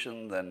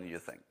situation than you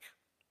think.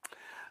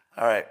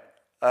 All right.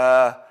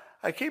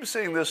 I keep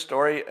seeing this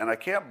story, and I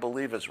can't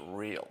believe it's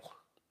real.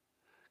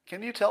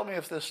 Can you tell me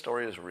if this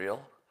story is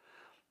real?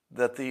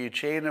 That the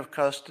chain of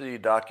custody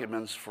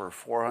documents for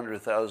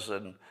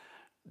 400,000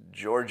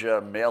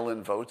 Georgia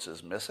mail-in votes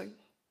is missing?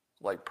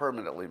 Like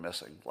permanently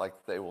missing, like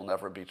they will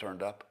never be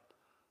turned up.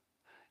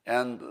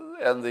 And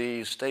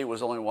the state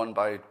was only won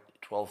by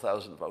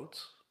 12,000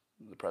 votes,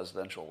 the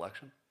presidential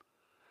election.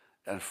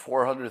 And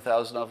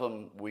 400,000 of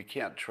them we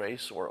can't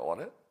trace or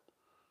audit.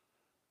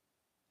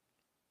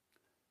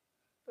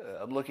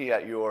 I'm looking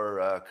at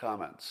your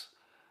comments.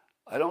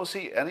 I don't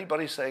see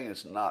anybody saying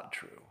it's not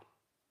true.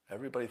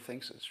 Everybody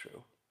thinks it's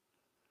true.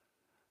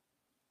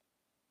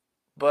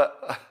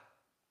 But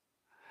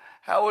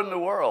how in the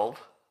world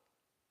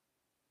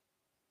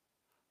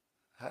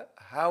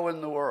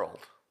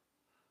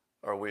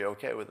are we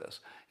okay with this?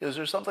 Is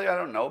there something I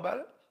don't know about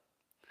it?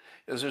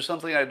 Is there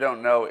something I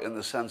don't know in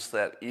the sense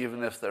that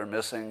even if they're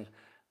missing,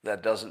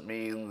 that doesn't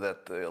mean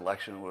that the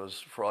election was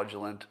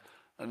fraudulent?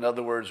 In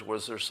other words,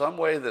 was there some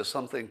way that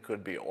something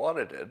could be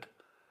audited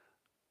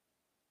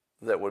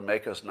that would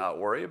make us not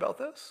worry about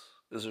this?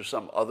 Is there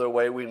some other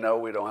way we know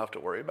we don't have to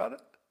worry about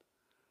it?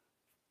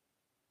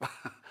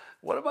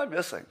 What am I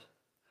missing?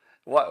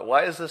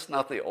 Why is this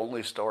not the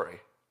only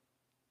story?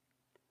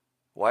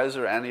 Why is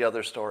there any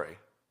other story?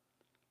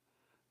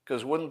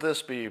 Because wouldn't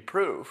this be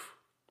proof,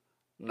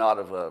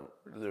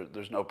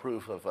 there's no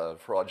proof of a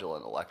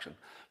fraudulent election,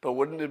 but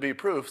wouldn't it be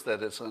proof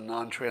that it's a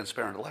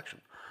non-transparent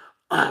election?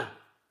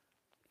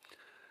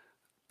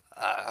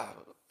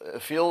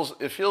 It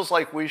feels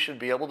like we should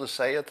be able to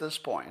say at this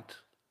point,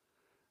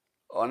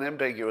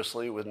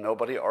 unambiguously, with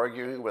nobody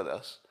arguing with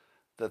us,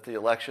 that the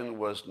election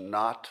was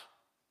not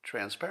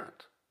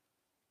transparent.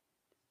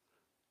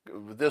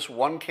 This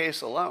one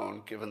case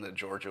alone, given that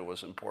Georgia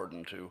was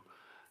important to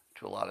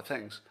a lot of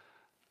things,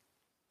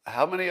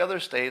 how many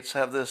other states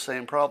have this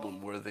same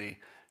problem where the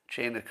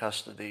chain of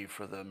custody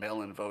for the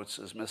mail-in votes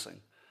is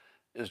missing?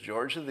 Is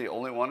Georgia the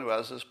only one who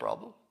has this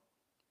problem?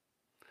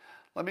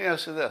 Let me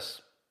ask you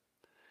this.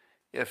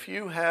 If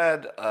you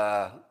had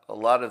a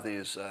lot of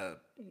these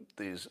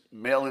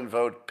mail-in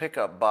vote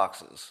pickup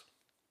boxes,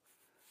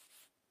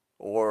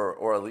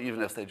 or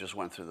even if they just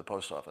went through the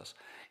post office,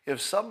 if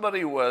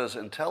somebody was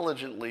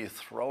intelligently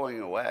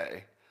throwing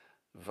away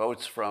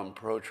votes from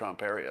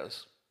pro-Trump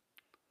areas,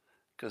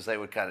 because they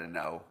would kind of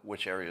know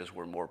which areas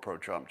were more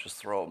pro-Trump, just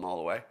throw them all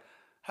away,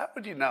 how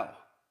would you know?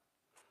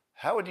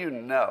 How would you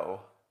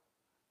know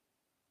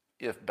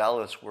if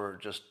ballots were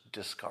just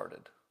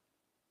discarded?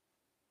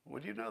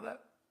 Would you know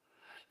that?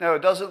 Now,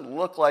 it doesn't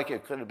look like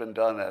it could have been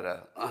done at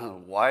a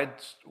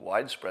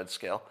widespread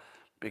scale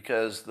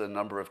because the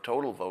number of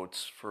total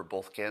votes for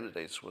both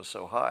candidates was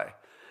so high.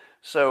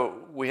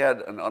 So we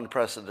had an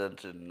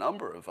unprecedented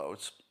number of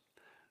votes.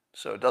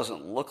 So it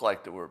doesn't look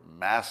like there were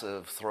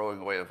massive throwing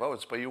away of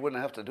votes, but you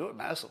wouldn't have to do it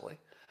massively.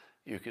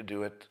 You could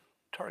do it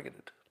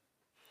targeted.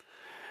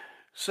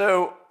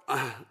 So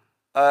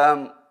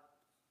I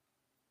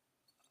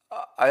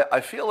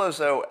feel as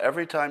though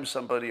every time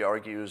somebody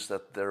argues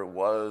that there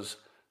was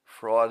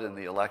fraud in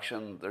the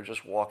election, they're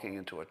just walking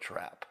into a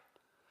trap.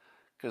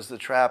 Because the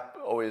trap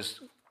always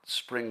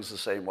springs the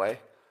same way.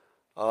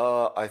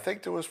 I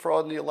think there was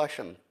fraud in the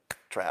election.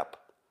 Trap.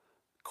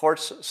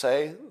 Courts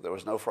say there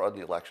was no fraud in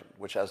the election,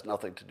 which has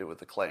nothing to do with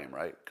the claim,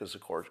 right? Because the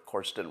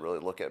courts didn't really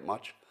look at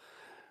much.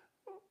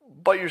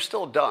 But you're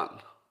still done.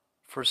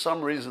 For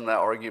some reason, that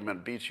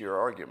argument beats your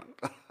argument.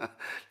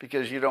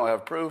 Because you don't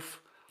have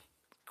proof.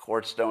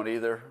 Courts don't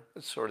either.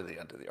 It's sort of the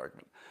end of the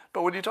argument.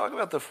 But when you talk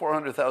about the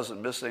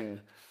 400,000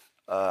 missing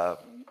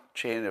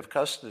chain of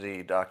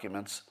custody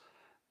documents,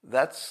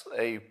 that's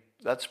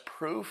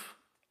proof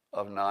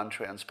of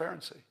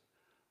non-transparency.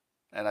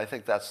 And I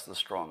think that's the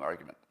strong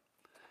argument,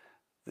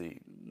 the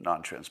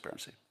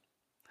non-transparency.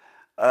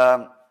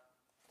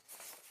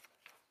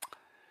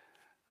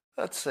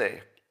 Let's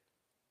see.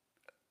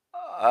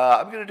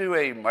 I'm going to do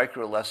a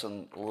micro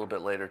lesson a little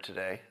bit later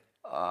today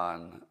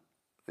on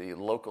the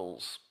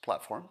Locals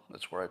platform.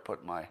 That's where I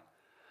put my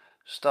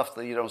stuff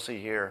that you don't see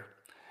here.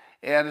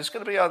 And it's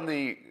going to be on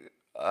the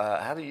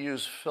how to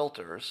use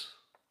filters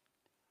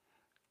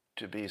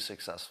to be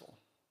successful.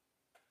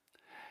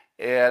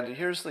 And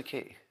here's the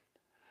key.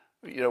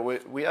 You know,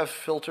 we have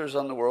filters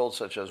on the world,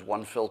 such as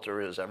one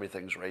filter is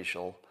everything's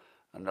racial.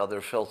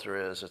 Another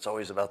filter is it's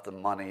always about the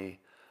money.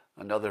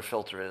 Another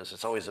filter is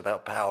it's always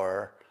about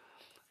power,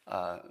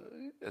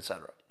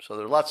 etc. So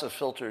there are lots of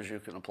filters you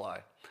can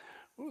apply.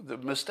 The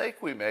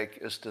mistake we make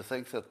is to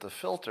think that the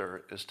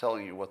filter is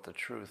telling you what the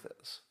truth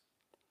is.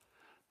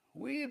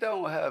 We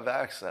don't have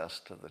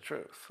access to the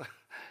truth.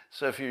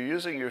 So if you're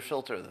using your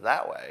filter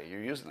that way,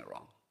 you're using it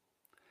wrong.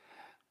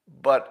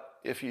 But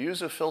if you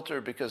use a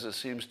filter because it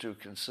seems to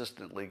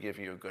consistently give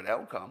you a good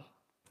outcome,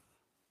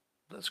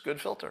 that's a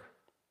good filter,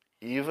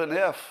 even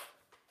if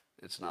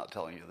it's not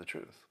telling you the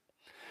truth.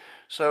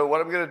 So what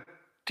I'm going to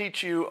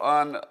teach you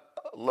on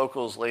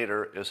Locals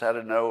later is how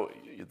to know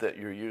that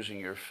you're using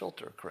your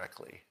filter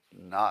correctly,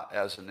 not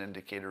as an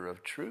indicator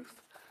of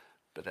truth,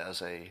 but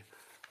as a,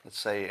 let's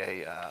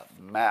say, a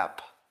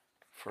map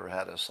for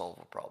how to solve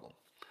a problem.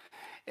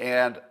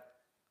 And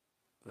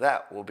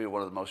that will be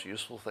one of the most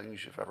useful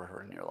things you've ever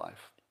heard in your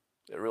life.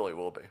 It really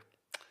will be.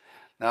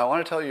 Now, I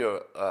want to tell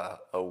you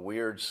a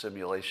weird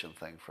simulation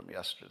thing from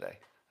yesterday,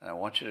 and I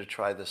want you to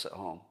try this at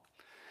home.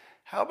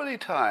 How many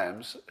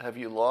times have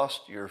you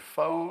lost your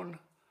phone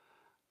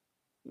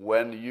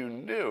when you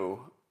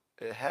knew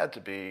it had to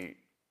be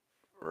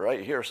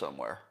right here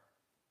somewhere?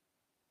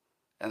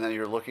 And then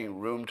you're looking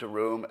room to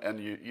room, and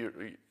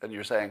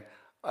you're saying,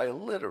 I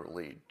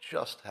literally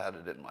just had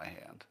it in my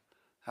hand.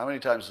 How many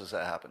times does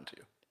that happen to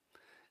you?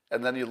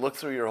 And then you look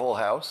through your whole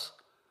house,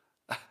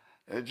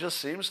 and it just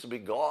seems to be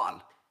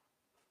gone.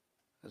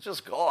 It's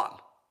just gone.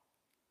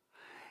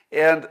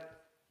 And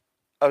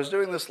I was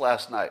doing this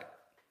last night.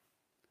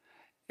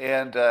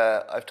 And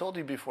I've told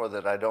you before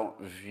that I don't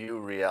view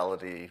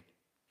reality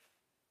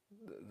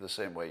the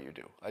same way you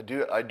do. I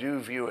do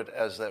view it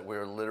as that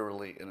we're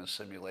literally in a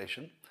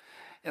simulation.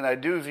 And I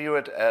do view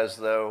it as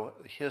though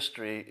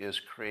history is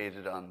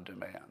created on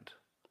demand.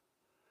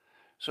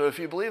 So if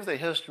you believe that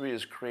history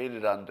is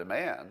created on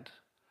demand,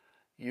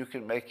 you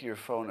can make your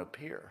phone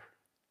appear.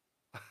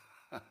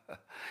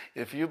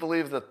 If you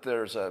believe that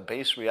there's a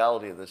base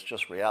reality that's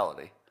just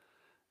reality,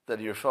 that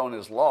your phone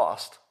is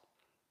lost,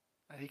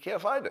 you can't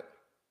find it.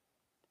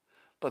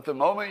 But the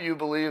moment you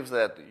believe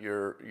that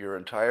your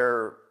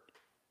entire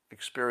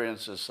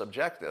experience is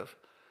subjective,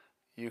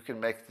 you can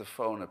make the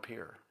phone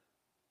appear.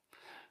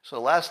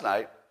 So last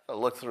night, I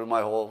looked through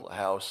my whole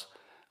house,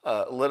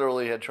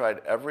 literally had tried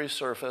every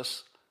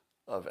surface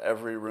of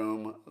every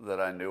room that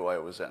I knew I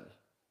was in.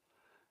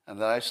 And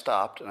then I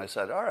stopped and I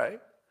said, all right,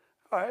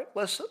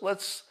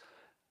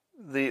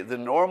 the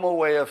normal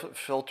way of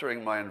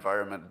filtering my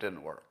environment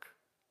didn't work.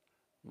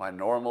 My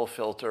normal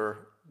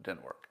filter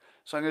didn't work.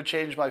 So I'm going to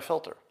change my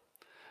filter.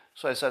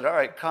 So I said, all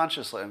right,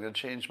 consciously, I'm going to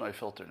change my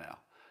filter now.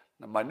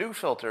 Now my new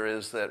filter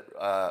is that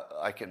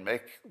I can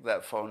make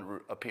that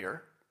phone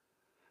appear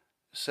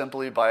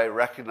simply by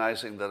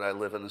recognizing that I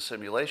live in a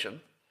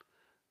simulation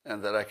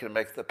and that I can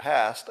make the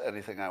past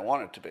anything I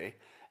want it to be.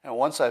 And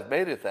once I've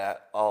made it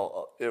that,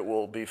 it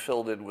will be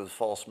filled in with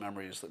false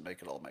memories that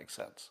make it all make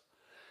sense.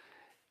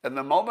 And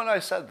the moment I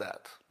said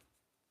that,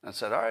 I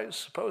said, all right,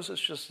 suppose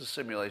it's just a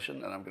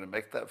simulation and I'm going to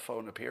make that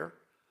phone appear,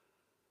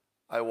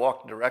 I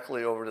walked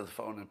directly over to the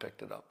phone and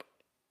picked it up.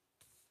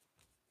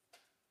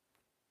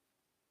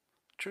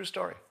 True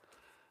story.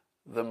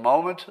 The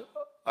moment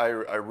I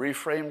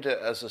reframed it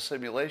as a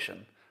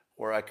simulation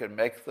where I could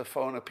make the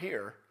phone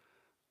appear,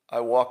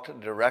 I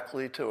walked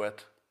directly to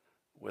it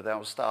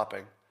without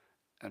stopping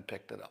and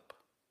picked it up.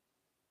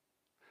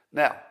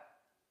 Now,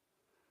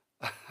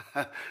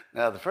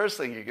 the first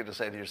thing you're going to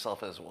say to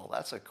yourself is, well,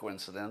 that's a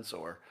coincidence,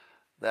 or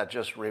that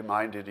just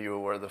reminded you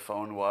where the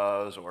phone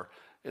was, or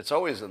it's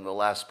always in the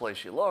last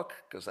place you look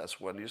because that's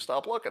when you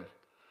stop looking.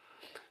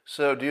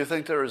 So do you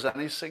think there is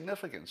any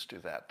significance to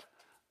that?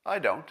 I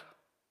don't.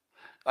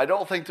 I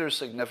don't think there's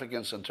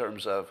significance in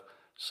terms of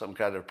some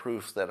kind of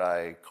proof that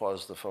I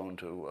caused the phone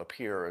to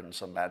appear in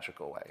some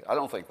magical way. I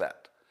don't think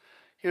that.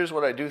 Here's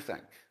what I do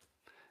think.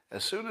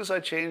 As soon as I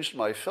changed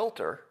my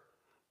filter,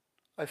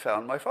 I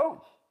found my phone.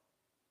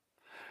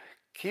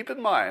 Keep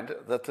in mind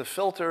that the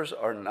filters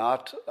are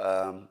not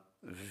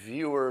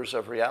viewers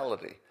of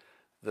reality.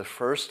 The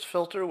first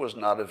filter was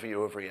not a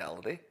view of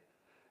reality,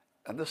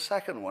 and the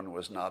second one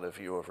was not a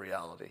view of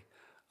reality.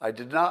 I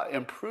did not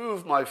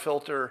improve my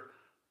filter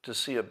to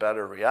see a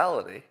better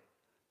reality.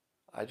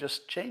 I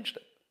just changed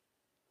it.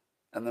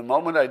 And the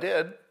moment I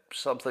did,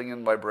 something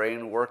in my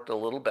brain worked a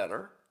little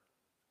better,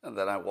 and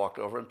then I walked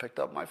over and picked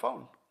up my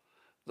phone.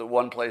 The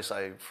one place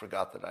I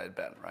forgot that I had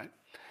been, right?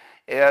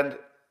 And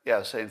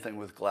yeah, same thing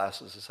with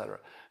glasses, etc.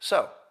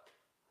 So,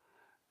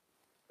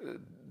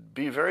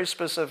 be very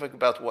specific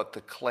about what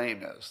the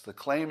claim is. The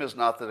claim is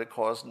not that it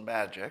caused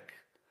magic.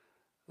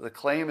 The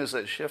claim is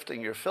that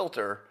shifting your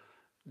filter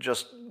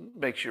just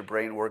makes your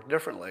brain work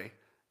differently,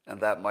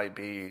 and that might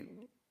be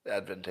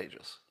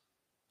advantageous.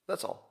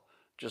 That's all.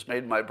 Just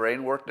made my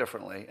brain work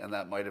differently, and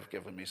that might have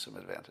given me some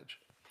advantage.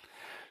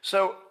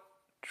 So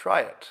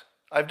try it.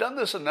 I've done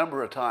this a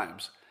number of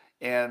times,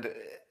 and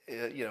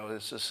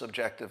it's a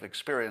subjective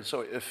experience. So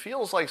it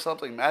feels like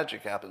something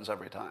magic happens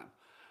every time.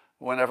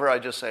 Whenever I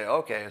just say,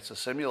 okay, it's a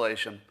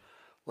simulation,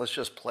 let's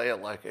just play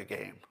it like a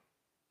game.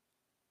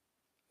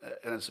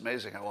 And it's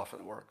amazing how often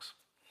it works.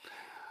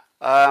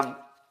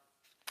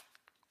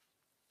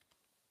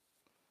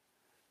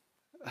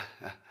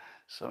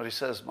 Somebody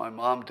says, my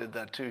mom did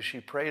that too.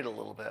 She prayed a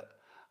little bit.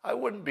 I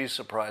wouldn't be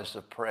surprised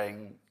if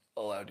praying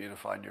allowed you to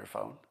find your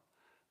phone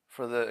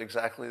for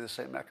exactly the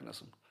same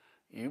mechanism.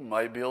 You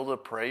might be able to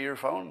pray your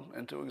phone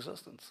into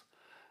existence.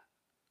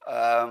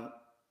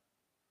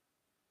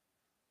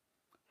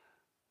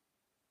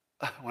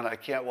 When I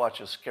can't watch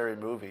a scary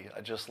movie,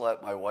 I just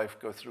let my wife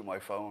go through my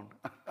phone.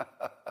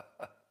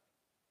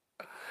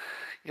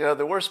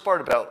 The worst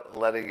part about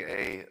letting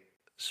a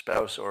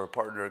spouse or a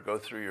partner go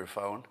through your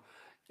phone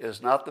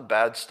is not the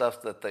bad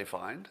stuff that they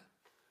find.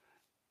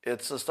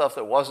 It's the stuff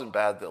that wasn't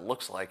bad that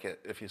looks like it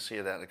if you see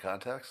it out of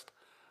context.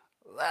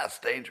 That's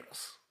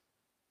dangerous.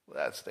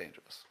 That's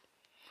dangerous.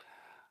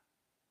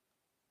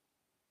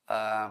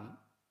 Ever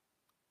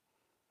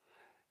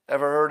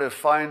heard of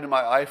Find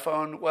My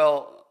iPhone?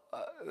 Well,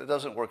 it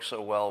doesn't work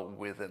so well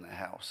within a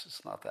house.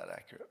 It's not that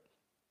accurate.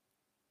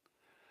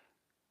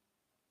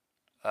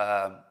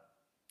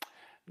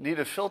 Need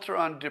a filter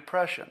on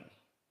depression.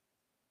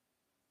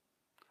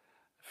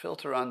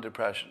 Filter on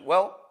depression.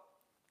 Well,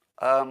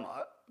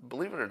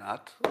 believe it or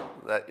not,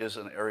 that is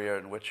an area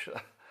in which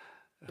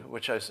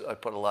I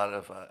put a lot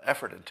of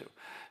effort into.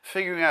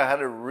 Figuring out how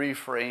to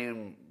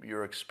reframe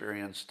your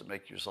experience to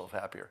make yourself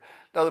happier.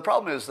 Now, the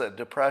problem is that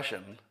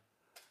depression,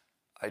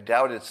 I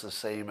doubt it's the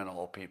same in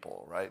all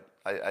people, right?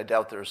 I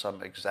doubt there's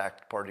some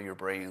exact part of your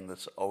brain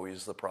that's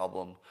always the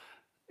problem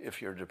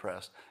if you're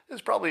depressed.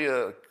 It's probably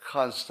a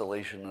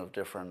constellation of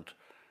different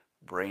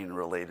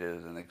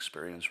brain-related and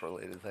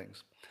experience-related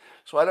things.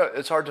 So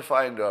it's hard to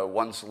find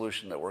one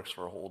solution that works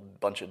for a whole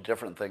bunch of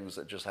different things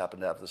that just happen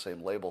to have the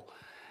same label.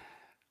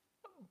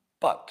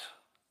 But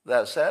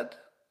that said,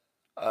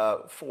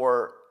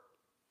 for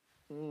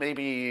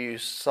maybe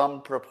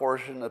some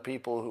proportion of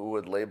people who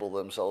would label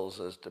themselves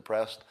as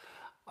depressed,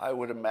 I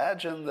would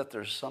imagine that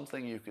there's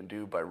something you can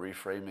do by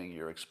reframing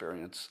your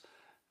experience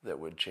that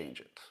would change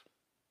it,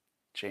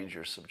 change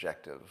your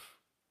subjective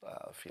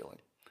feeling.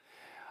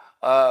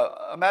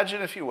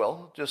 Imagine, if you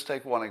will, just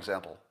take one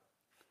example.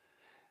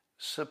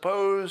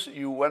 Suppose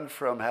you went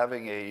from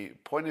having a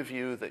point of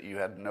view that you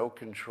had no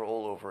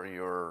control over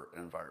your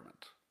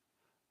environment.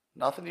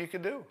 Nothing you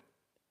could do.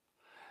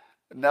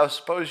 Now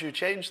suppose you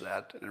changed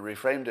that and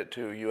reframed it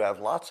to you have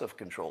lots of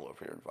control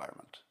over your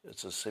environment.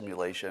 It's a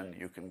simulation,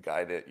 you can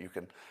guide it, you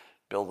can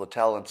build a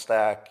talent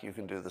stack, you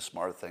can do the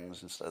smart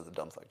things instead of the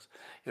dumb things.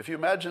 If you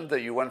imagined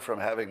that you went from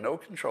having no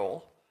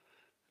control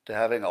to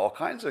having all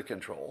kinds of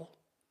control,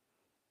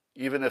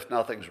 even if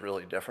nothing's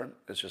really different,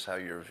 it's just how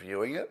you're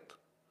viewing it,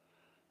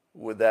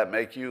 would that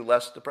make you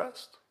less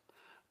depressed?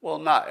 Well,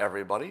 not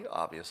everybody,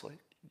 obviously,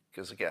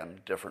 because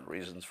again, different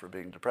reasons for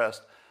being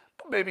depressed,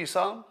 but maybe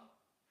some.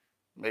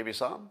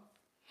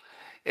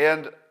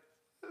 And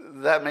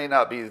that may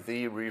not be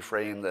the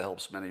reframe that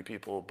helps many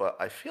people, but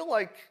I feel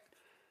like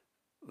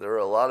there are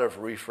a lot of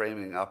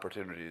reframing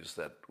opportunities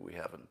that we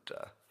haven't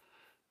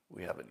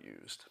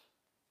used.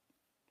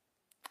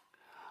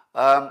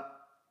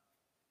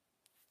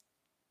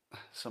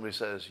 Somebody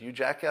says, you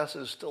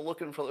jackasses still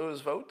looking for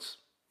those votes?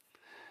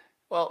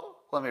 Well,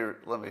 let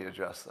me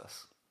address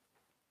this.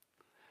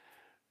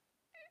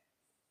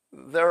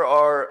 There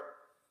are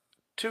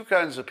two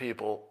kinds of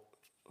people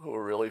who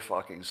are really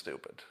fucking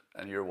stupid,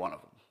 and you're one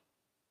of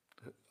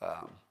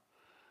them.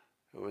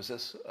 Who is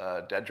this?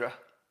 Dedra?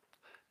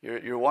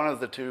 You're one of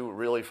the two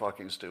really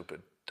fucking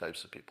stupid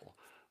types of people.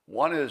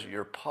 One is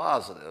you're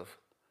positive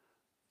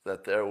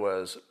that there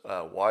was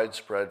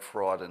widespread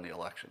fraud in the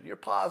election. You're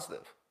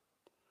positive.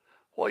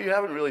 Well, you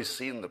haven't really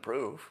seen the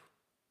proof,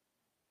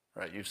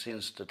 right? You've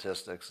seen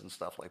statistics and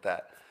stuff like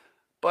that.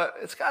 But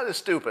it's kind of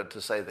stupid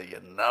to say that you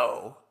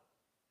know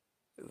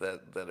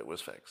that it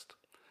was fixed.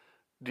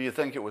 Do you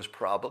think it was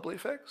probably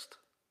fixed?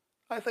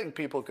 I think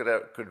people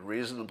could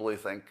reasonably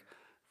think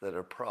that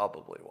it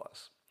probably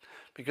was.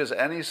 Because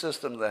any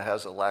system that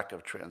has a lack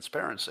of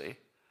transparency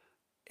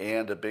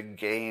and a big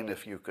gain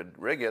if you could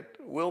rig it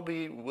will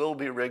be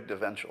rigged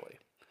eventually.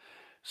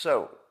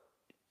 So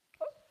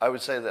I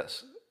would say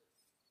this.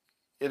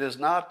 It is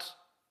not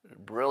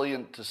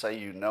brilliant to say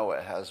you know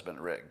it has been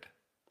rigged.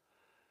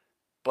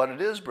 But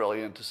it is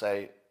brilliant to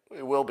say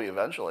it will be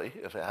eventually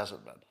if it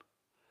hasn't been.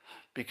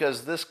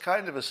 Because this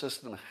kind of a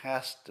system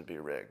has to be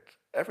rigged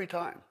every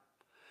time.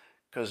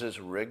 Because it's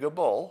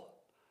riggable,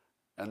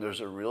 and there's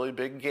a really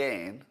big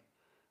gain,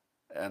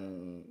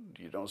 and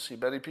you don't see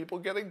many people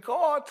getting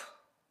caught.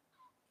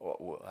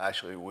 Well,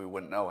 actually, we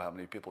wouldn't know how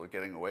many people are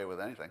getting away with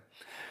anything.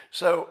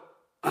 So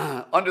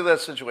under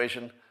that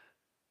situation,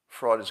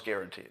 fraud is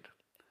guaranteed.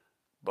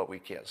 But we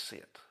can't see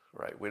it,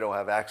 right? We don't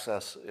have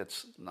access.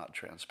 It's not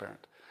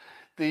transparent.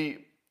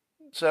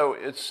 So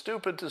it's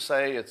stupid to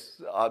say it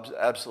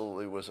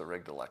absolutely was a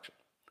rigged election.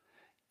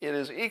 It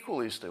is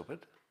equally stupid,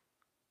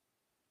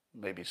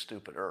 maybe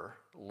stupider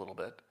a little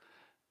bit,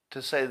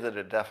 to say that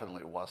it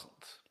definitely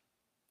wasn't.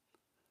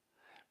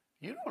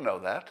 You don't know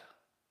that.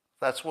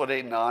 That's what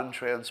a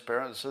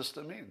non-transparent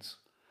system means.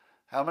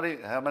 How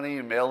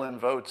many mail-in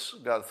votes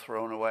got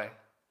thrown away?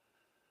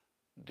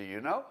 Do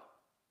you know?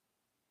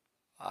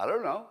 I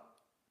don't know.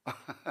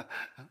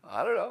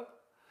 I don't know.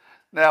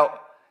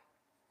 Now,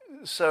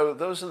 so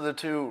those are the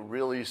two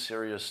really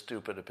serious,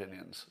 stupid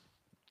opinions.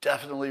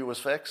 Definitely was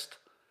fixed.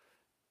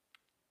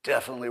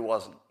 Definitely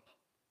wasn't.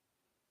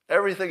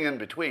 Everything in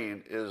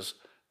between is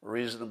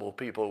reasonable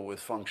people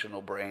with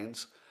functional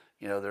brains.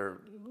 You know, they're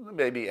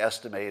maybe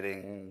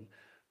estimating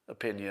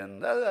opinion.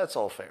 That's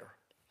all fair.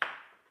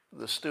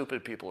 The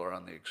stupid people are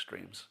on the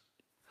extremes.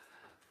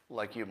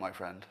 Like you, my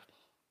friend.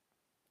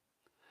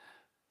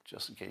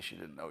 Just in case you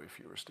didn't know if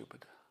you were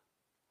stupid.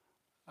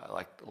 I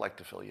like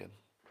to fill you in.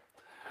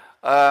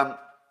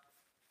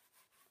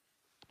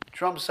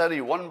 Trump said he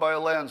won by a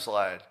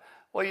landslide.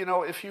 Well, you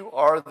know, if you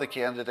are the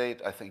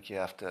candidate, I think you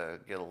have to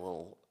get a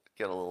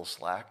little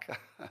slack.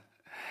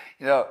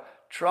 You know,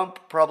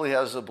 Trump probably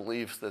has a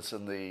belief that's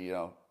in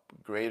the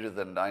greater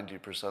than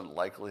 90%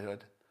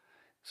 likelihood.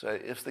 So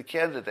if the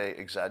candidate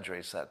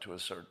exaggerates that to a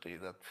certainty,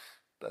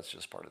 that's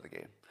just part of the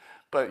game.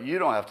 But you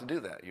don't have to do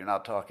that. You're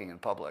not talking in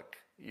public.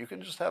 You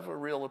can just have a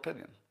real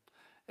opinion.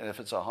 And if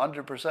it's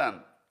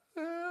 100%,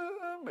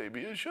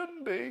 maybe it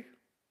shouldn't be.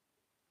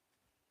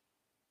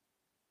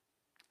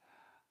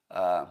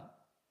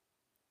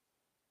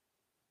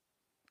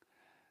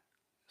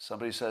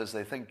 Somebody says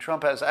they think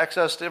Trump has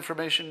access to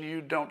information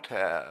you don't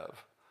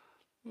have.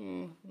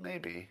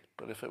 Maybe,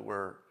 but if it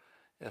were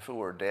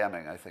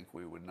damning, I think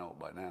we would know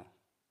by now.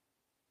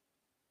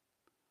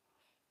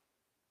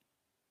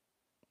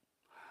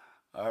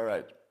 All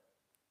right.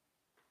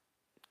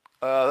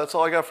 That's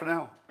all I got for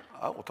now.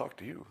 I will talk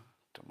to you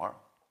tomorrow.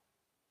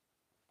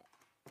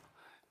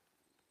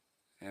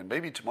 And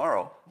maybe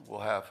tomorrow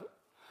we'll have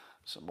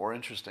some more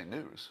interesting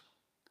news.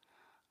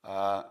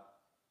 How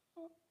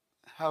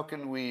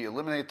can we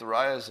eliminate the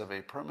rise of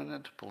a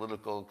permanent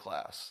political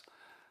class?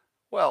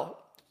 Well,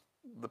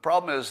 the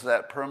problem is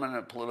that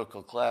permanent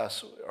political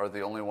class are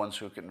the only ones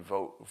who can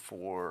vote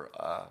for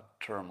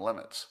term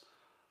limits.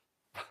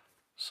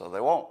 So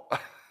they won't.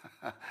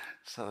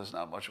 So there's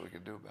not much we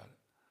can do about it.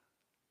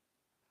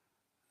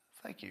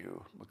 Thank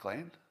you,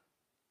 McLean.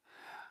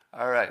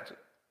 All right.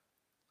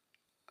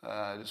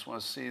 I just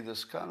want to see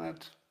this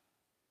comment.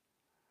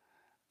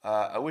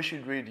 I wish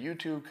you'd read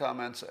YouTube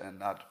comments and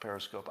not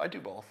Periscope. I do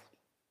both.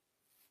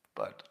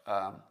 But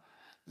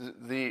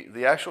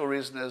the actual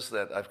reason is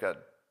that I've got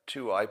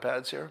two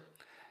iPads here,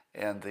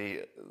 and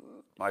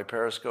my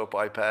Periscope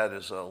iPad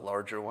is a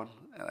larger one,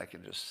 and I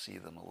can just see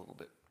them a little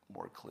bit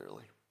more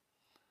clearly.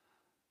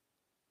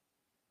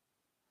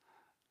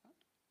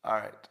 All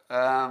right.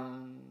 All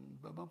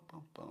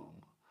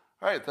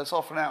right, that's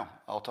all for now.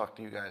 I'll talk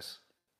to you guys